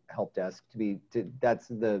help desk that's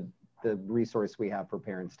the resource we have for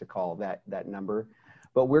parents to call, that number.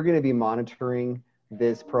 But we're going to be monitoring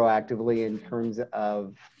this proactively in terms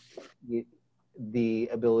of the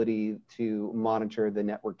ability to monitor the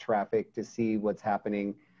network traffic to see what's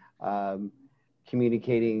happening,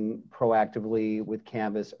 communicating proactively with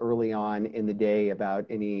Canvas early on in the day about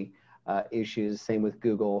any issues. Same with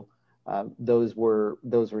Google. Those were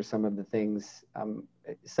some of the things.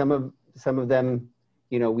 Some of them,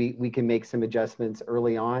 you know, we can make some adjustments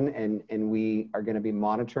early on, and we are going to be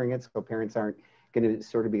monitoring it, so parents aren't going to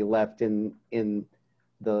sort of be left in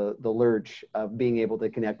lurch of being able to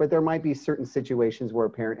connect. But there might be certain situations where a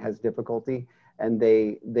parent has difficulty and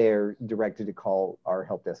they're directed to call our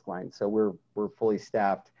help desk line. So we're fully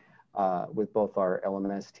staffed with both our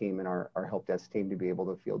LMS team and our help desk team to be able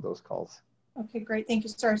to field those calls. Okay, great. Thank you.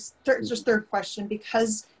 Sorry, just third question,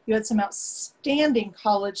 because you had some outstanding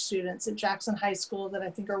college students at Jackson High School that I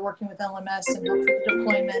think are working with LMS and help with the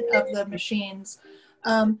deployment of the machines.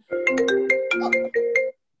 A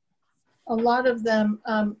lot of them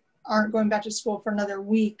aren't going back to school for another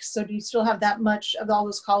week. So do you still have that much of all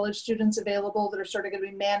those college students available that are sort of going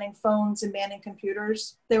to be manning phones and manning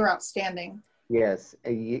computers? They were outstanding. Yes,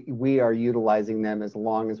 we are utilizing them as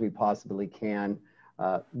long as we possibly can.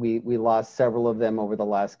 We lost several of them over the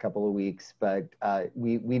last couple of weeks, but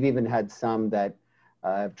we've even had some that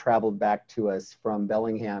have traveled back to us from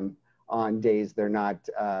Bellingham on days they're not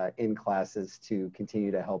in classes to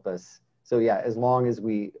continue to help us. So yeah, as long as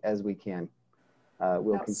we can,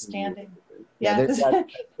 we'll outstanding. Continue. Yeah, that's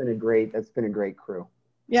been a great crew.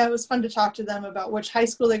 Yeah, it was fun to talk to them about which high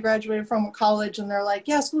school they graduated from, what college, and they're like,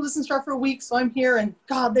 yeah, school doesn't start for a week, so I'm here. And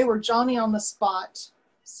God, they were Johnny on the spot.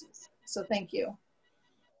 So thank you.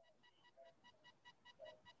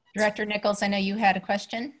 Director Nichols, I know you had a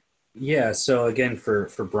question. Yeah, so again, for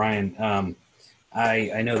Brian,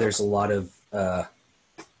 I know there's a lot of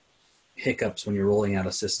hiccups when you're rolling out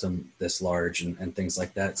a system this large and things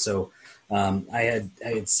like that. So I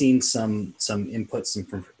had seen some input,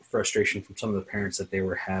 some frustration from some of the parents that they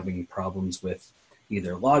were having problems with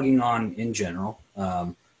either logging on in general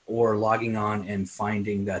or logging on and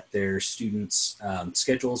finding that their students'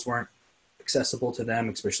 schedules weren't accessible to them,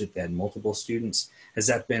 especially if they had multiple students. Has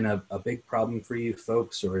that been a big problem for you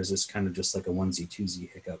folks, or is this kind of just like a onesie twosie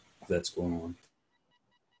hiccup that's going on?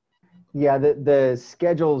 Yeah, the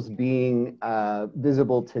schedules being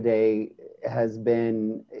visible today is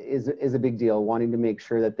a big deal. Wanting to make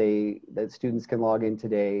sure that students can log in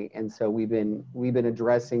today, and so we've been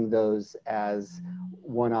addressing those as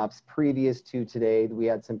one-offs. Previous to today, we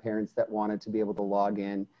had some parents that wanted to be able to log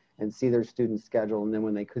in and see their student schedule, and then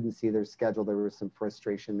when they couldn't see their schedule, there was some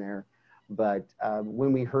frustration there. But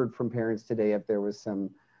when we heard from parents today, if there was some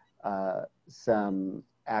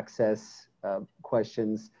access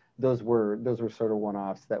questions, those were sort of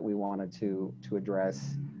one-offs that we wanted to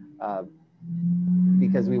address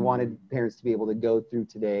because we wanted parents to be able to go through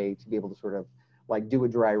today, to be able to sort of like do a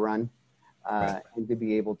dry run and to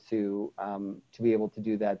be able to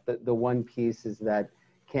do that. The one piece is that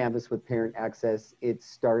Canvas with parent access, it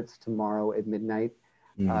starts tomorrow at midnight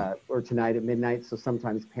or tonight at midnight. So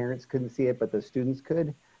sometimes parents couldn't see it, but the students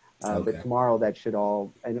could. But tomorrow that should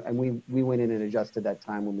all, and we went in and adjusted that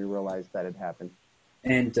time when we realized that had happened.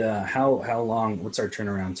 And how long, what's our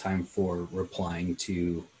turnaround time for replying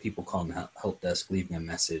to people calling the help desk, leaving a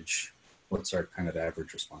message? What's our kind of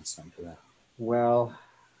average response time to that? Well,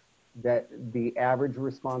 the average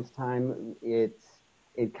response time,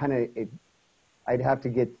 I'd have to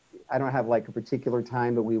get, I don't have like a particular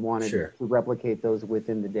time, but we wanted to replicate those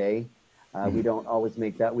within the day. We don't always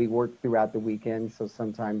make that. We work throughout the weekend. So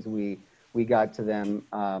sometimes we got to them.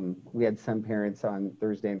 We had some parents on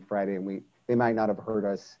Thursday and Friday, and they might not have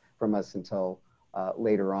heard from us until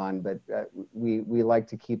later on, but we like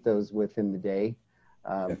to keep those within the day,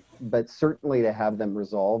 but certainly to have them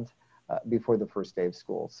resolved before the first day of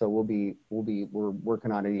school. So we're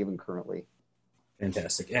working on it even currently.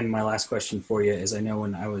 Fantastic. And my last question for you is, I know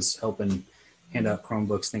when I was helping hand out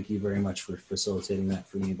Chromebooks, thank you very much for facilitating that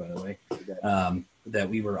for me, by the way, that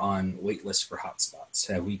we were on wait lists for hotspots.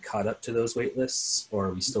 Have we caught up to those wait lists, or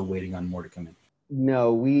are we still waiting on more to come in?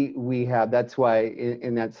 No, we have. That's why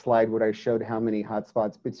in that slide what I showed how many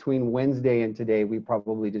hotspots between Wednesday and today, we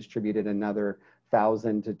probably distributed another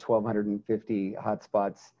 1,000 to 1,250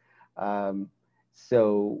 hotspots.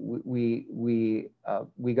 So we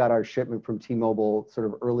got our shipment from T-Mobile sort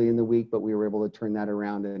of early in the week, but we were able to turn that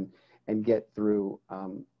around and get through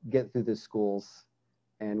the schools,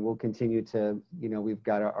 and we'll continue to, we've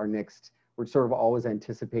got our next, we're sort of always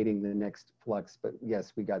anticipating the next flux, but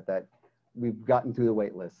yes, we got that. We've gotten through the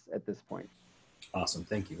wait lists at this point. Awesome.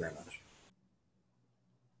 Thank you very much.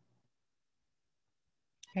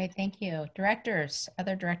 Great. Thank you. Directors,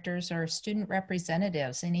 other directors or student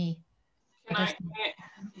representatives, any? May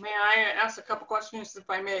I ask a couple questions if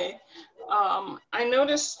I may? I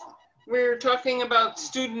noticed we're talking about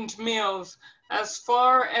student meals. As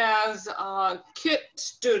far as KIT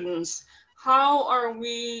students, how are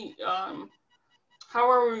we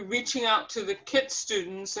reaching out to the KIT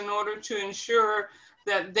students in order to ensure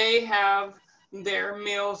that they have their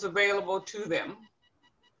meals available to them?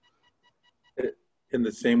 In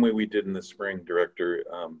the same way we did in the spring, Director.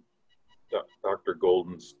 Dr.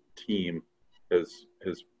 Golden's team has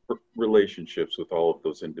relationships with all of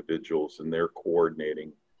those individuals, and they're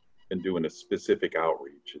coordinating and doing a specific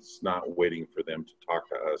outreach. It's not waiting for them to talk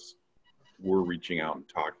to us. We're reaching out and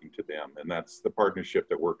talking to them, and that's the partnership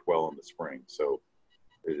that worked well in the spring. So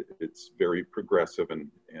it's very progressive, and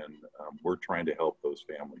we're trying to help those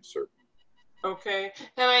families, certainly. Okay,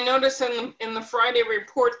 and I noticed in the Friday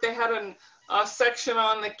report they had a section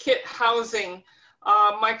on the KIT housing.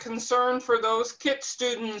 My concern for those KIT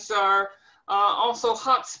students are also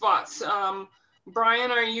hotspots.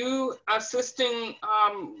 Brian, are you assisting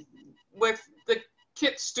with the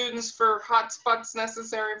KIT students for hotspots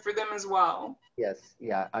necessary for them as well? Yes,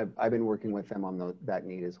 yeah, I've been working with them on that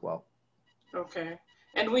need as well. Okay.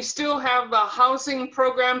 And we still have the housing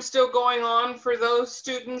program still going on for those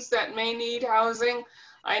students that may need housing.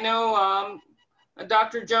 I know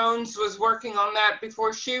Dr. Jones was working on that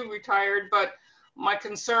before she retired, but my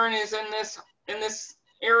concern is in this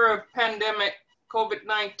era of pandemic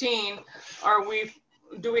COVID-19,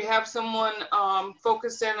 do we have someone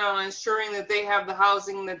focused in on ensuring that they have the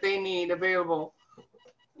housing that they need available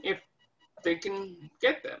if they can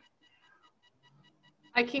get them?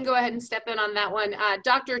 I can go ahead and step in on that one.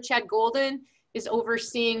 Dr. Chad Golden is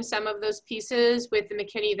overseeing some of those pieces with the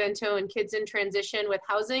McKinney-Vento and Kids in Transition with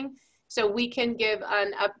housing. So we can give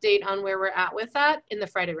an update on where we're at with that in the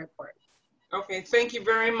Friday report. Okay, thank you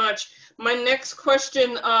very much. My next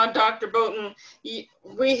question, Dr. Boughton,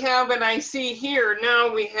 we have, and I see here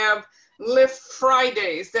now we have Lift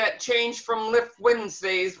Fridays that changed from Lift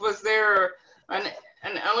Wednesdays. Was there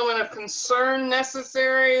an element of concern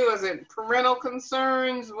necessary? Was it parental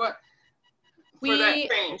concerns? What for that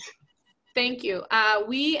change? Thank you.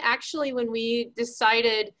 We actually, when we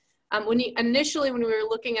decided, initially when we were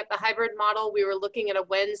looking at the hybrid model, we were looking at a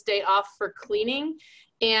Wednesday off for cleaning,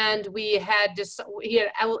 and he had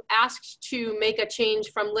asked to make a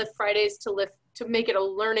change from Lift Fridays to make it a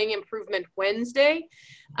Learning Improvement Wednesday.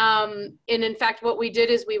 And in fact, what we did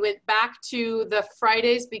is we went back to the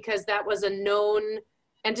Fridays because that was a known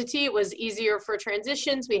entity. It was easier for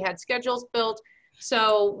transitions. We had schedules built.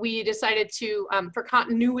 So we decided to, for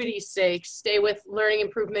continuity's sake, stay with Learning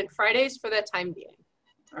Improvement Fridays for the time being.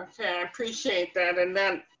 Okay, I appreciate that. And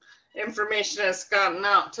that information has gotten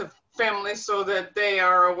out to families so that they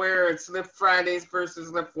are aware it's Lift Fridays versus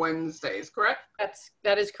Lift Wednesdays, correct?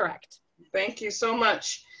 That is correct. Thank you so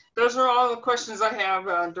much. Those are all the questions I have,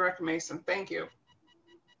 Director Mason. Thank you.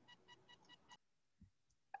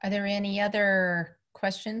 Are there any other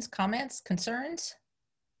questions, comments, concerns?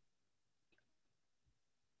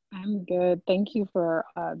 I'm good. Thank you for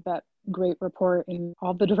that great report, and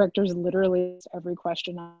all the directors literally asked every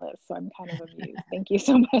question on this, so I'm kind of amused. Thank you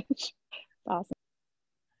so much. It's awesome.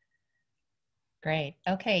 Great.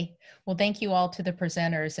 Okay. Well, thank you all to the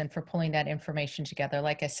presenters and for pulling that information together.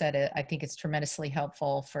 Like I said, I think it's tremendously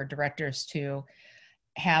helpful for directors to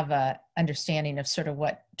have a understanding of sort of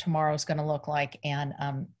what tomorrow's going to look like, and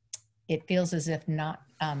it feels as if not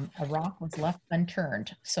a rock was left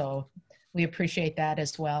unturned. So we appreciate that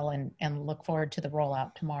as well, and look forward to the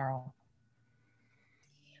rollout tomorrow.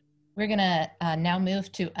 We're going to now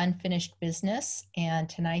move to unfinished business, and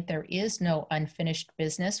tonight there is no unfinished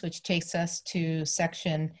business, which takes us to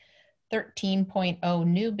section 13.0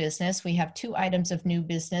 new business. We have 2 items of new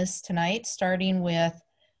business tonight, starting with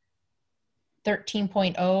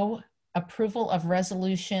 13.0 approval of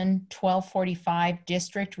resolution 1245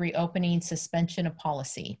 district reopening suspension of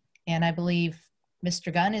policy. And I believe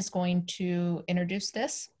Mr. Gunn is going to introduce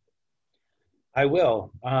this. I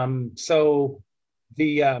will.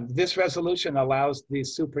 This resolution allows the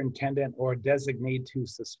superintendent or designee to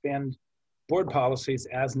suspend board policies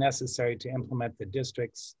as necessary to implement the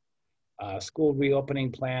district's school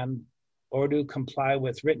reopening plan, or to comply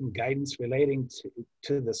with written guidance relating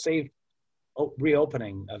to the safe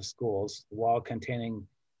reopening of schools while containing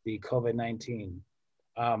the COVID-19.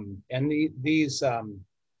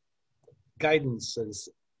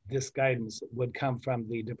 This guidance would come from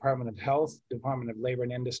the Department of Health, Department of Labor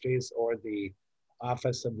and Industries, or the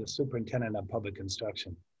Office of the Superintendent of Public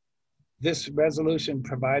Instruction. This resolution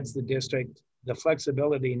provides the district the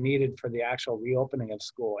flexibility needed for the actual reopening of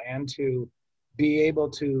school and to be able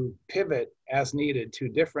to pivot as needed to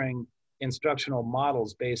differing instructional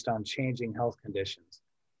models based on changing health conditions.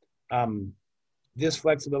 This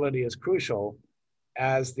flexibility is crucial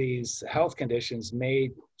as these health conditions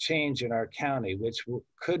may change in our county, which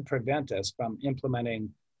could prevent us from implementing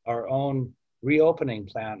our own reopening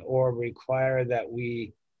plan or require that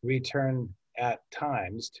we return at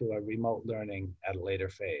times to a remote learning at a later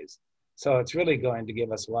phase. So it's really going to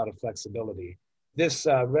give us a lot of flexibility. This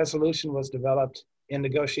resolution was developed in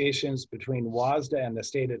negotiations between WASDA and the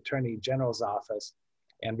State Attorney General's Office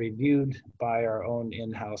and reviewed by our own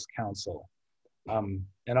in-house counsel.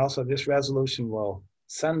 And also this resolution will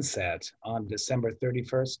sunset on December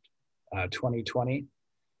 31st, 2020.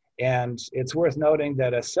 And it's worth noting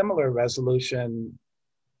that a similar resolution,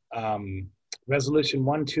 Resolution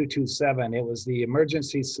 1227, it was the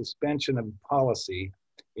emergency suspension of policy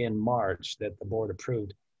in March that the board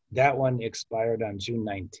approved. That one expired on June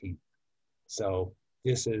 19th. So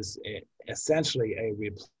this is essentially a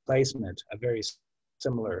replacement, a very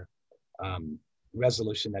similar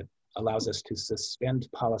resolution that allows us to suspend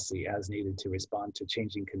policy as needed to respond to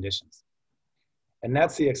changing conditions. And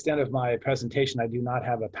that's the extent of my presentation. I do not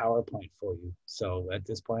have a PowerPoint for you. So at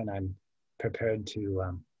this point, I'm prepared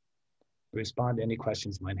to respond to any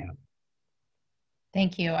questions you might have.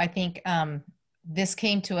 Thank you. I think this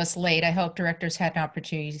came to us late. I hope directors had an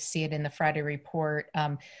opportunity to see it in the Friday report.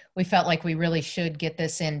 We felt like we really should get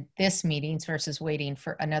this in this meetings versus waiting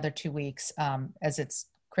for another 2 weeks, as it's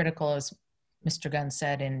critical, as Mr. Gunn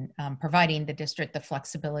said, in providing the district the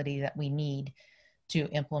flexibility that we need to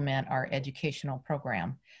implement our educational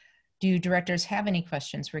program. Do directors have any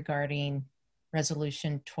questions regarding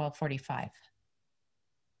Resolution 1245?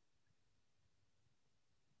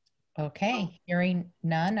 Okay, hearing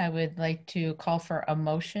none, I would like to call for a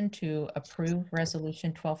motion to approve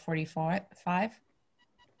Resolution 1245.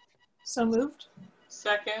 So moved.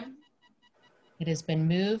 Second. It has been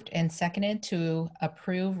moved and seconded to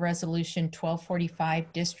approve Resolution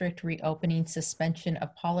 1245, District Reopening Suspension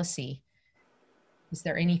of Policy. Is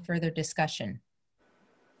there any further discussion?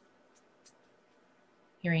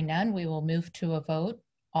 Hearing none, we will move to a vote.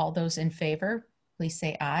 All those in favor, please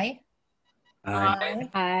say aye. Aye.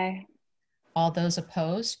 Aye. All those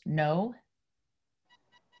opposed, no.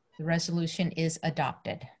 The resolution is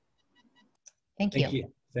adopted. Thank you. Thank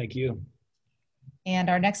you. Thank you. And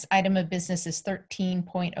our next item of business is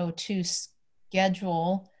 13.02,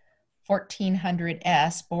 Schedule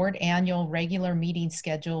 1400S, Board Annual Regular Meeting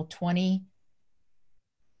Schedule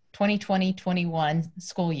 2020-21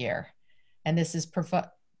 school year. And this is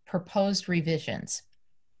proposed revisions.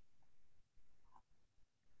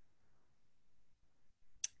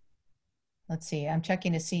 Let's see, I'm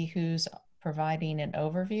checking to see who's providing an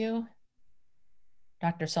overview.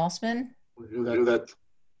 Dr. Salzman? We'll do that.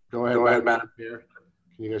 Go ahead, Madam Chair.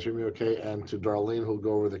 Can you guys hear me okay? And to Darlene, who'll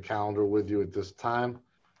go over the calendar with you at this time.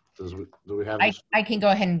 Do we have I can go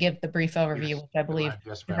ahead and give the brief overview, yes, which I believe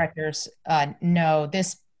yes, directors know.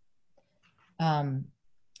 This, the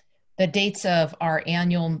dates of our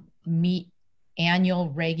annual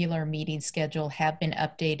regular meeting schedule have been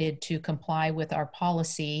updated to comply with our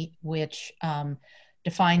policy, which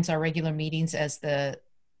defines our regular meetings as the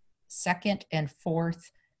second and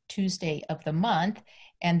fourth Tuesday of the month.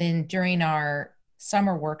 And then during our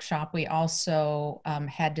summer workshop, we also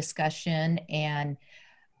had discussion and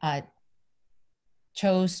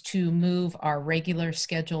chose to move our regular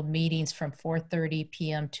scheduled meetings from 4:30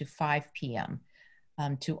 p.m. to 5 p.m.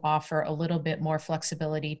 To offer a little bit more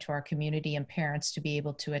flexibility to our community and parents to be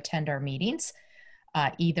able to attend our meetings,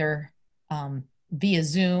 either via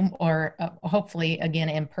Zoom or hopefully again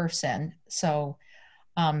in person. So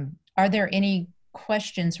are there any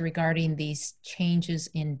questions regarding these changes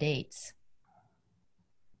in dates?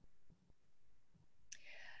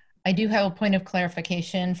 I do have a point of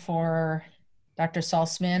clarification for Dr.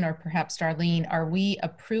 Salzman or perhaps Darlene. Are we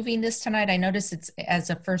approving this tonight? I noticed it's as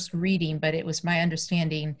a first reading, but it was my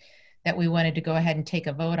understanding that we wanted to go ahead and take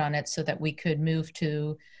a vote on it so that we could move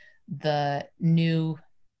to the new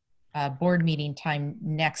board meeting time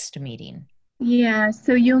next meeting. Yeah,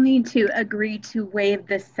 so you'll need to agree to waive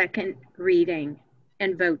the second reading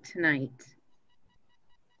and vote tonight.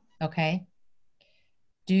 Okay.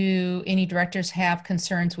 Do any directors have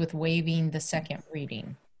concerns with waiving the second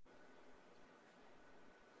reading?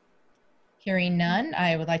 Hearing none,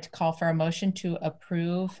 I would like to call for a motion to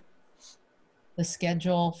approve the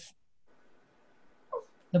schedule,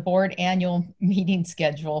 the board annual meeting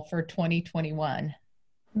schedule for 2021.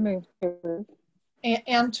 Move to approve.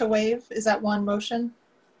 And to waive, is that one motion?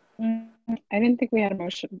 I didn't think we had a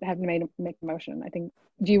motion, make a motion. I think,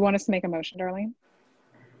 do you want us to make a motion, Darlene?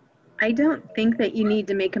 I don't think that you need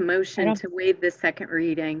to make a motion to waive the second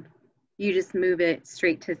reading. You just move it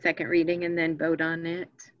straight to second reading and then vote on it.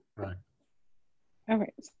 Right.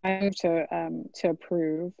 Okay, so I move to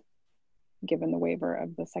approve, given the waiver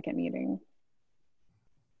of the second meeting.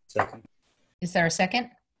 Second. Is there a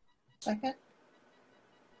second? Second.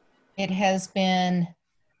 It has been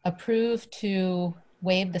approved to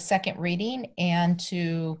waive the second reading and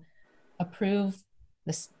to approve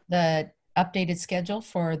the updated schedule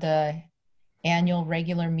for the annual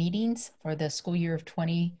regular meetings for the school year of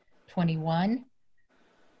 2021.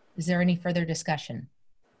 Is there any further discussion?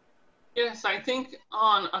 Yes, I think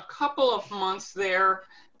on a couple of months there,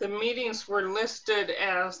 the meetings were listed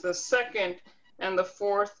as the second and the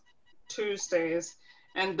fourth Tuesdays,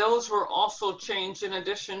 and those were also changed in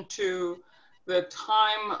addition to the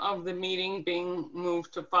time of the meeting being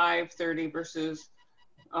moved to 5:30 versus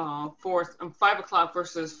 5 o'clock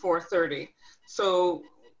versus 4:30. So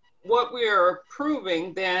what we are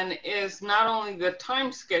approving then is not only the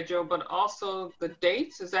time schedule, but also the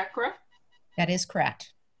dates. Is that correct? That is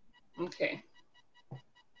correct. Okay.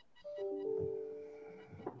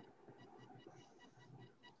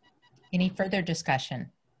 Any further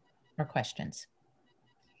discussion or questions?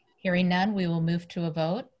 Hearing none, we will move to a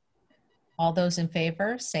vote. All those in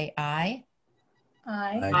favor say aye.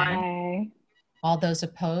 Aye. Aye. All those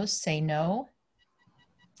opposed say no.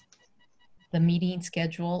 The meeting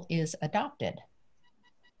schedule is adopted.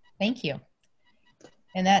 Thank you.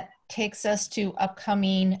 And that takes us to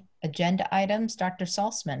upcoming agenda items. Dr.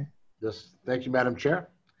 Salzman. Yes, thank you, Madam Chair.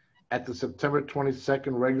 At the September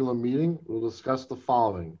 22nd regular meeting, we'll discuss the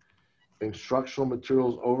following: instructional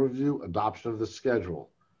materials overview, adoption of the schedule,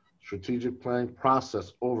 strategic planning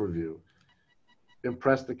process overview,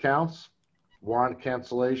 impressed accounts, warrant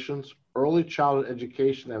cancellations, early childhood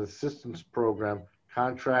education and assistance program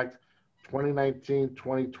contract,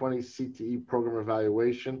 2019-2020 CTE program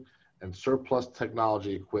evaluation, and surplus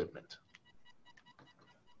technology equipment.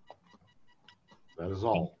 That is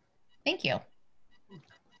all. Thank you.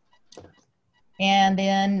 And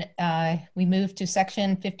then we move to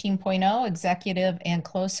section 15.0, executive and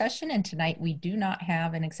closed session. And tonight we do not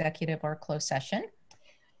have an executive or closed session,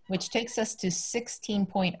 which takes us to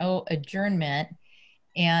 16.0, adjournment.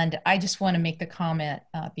 And I just want to make the comment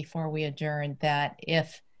before we adjourn that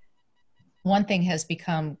if one thing has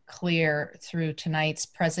become clear through tonight's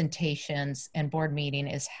presentations and board meeting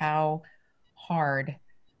is how hard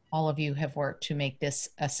all of you have worked to make this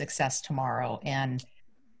a success tomorrow. And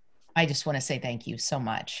I just want to say thank you so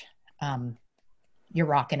much. You're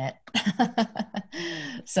rocking it.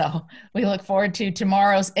 So we look forward to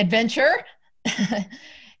tomorrow's adventure.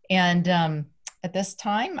 And at this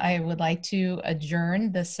time, I would like to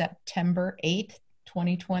adjourn the September 8th,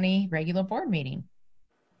 2020 regular board meeting.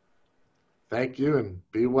 Thank you and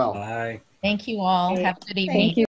be well. Bye. Thank you all. Have a good evening. Thank you.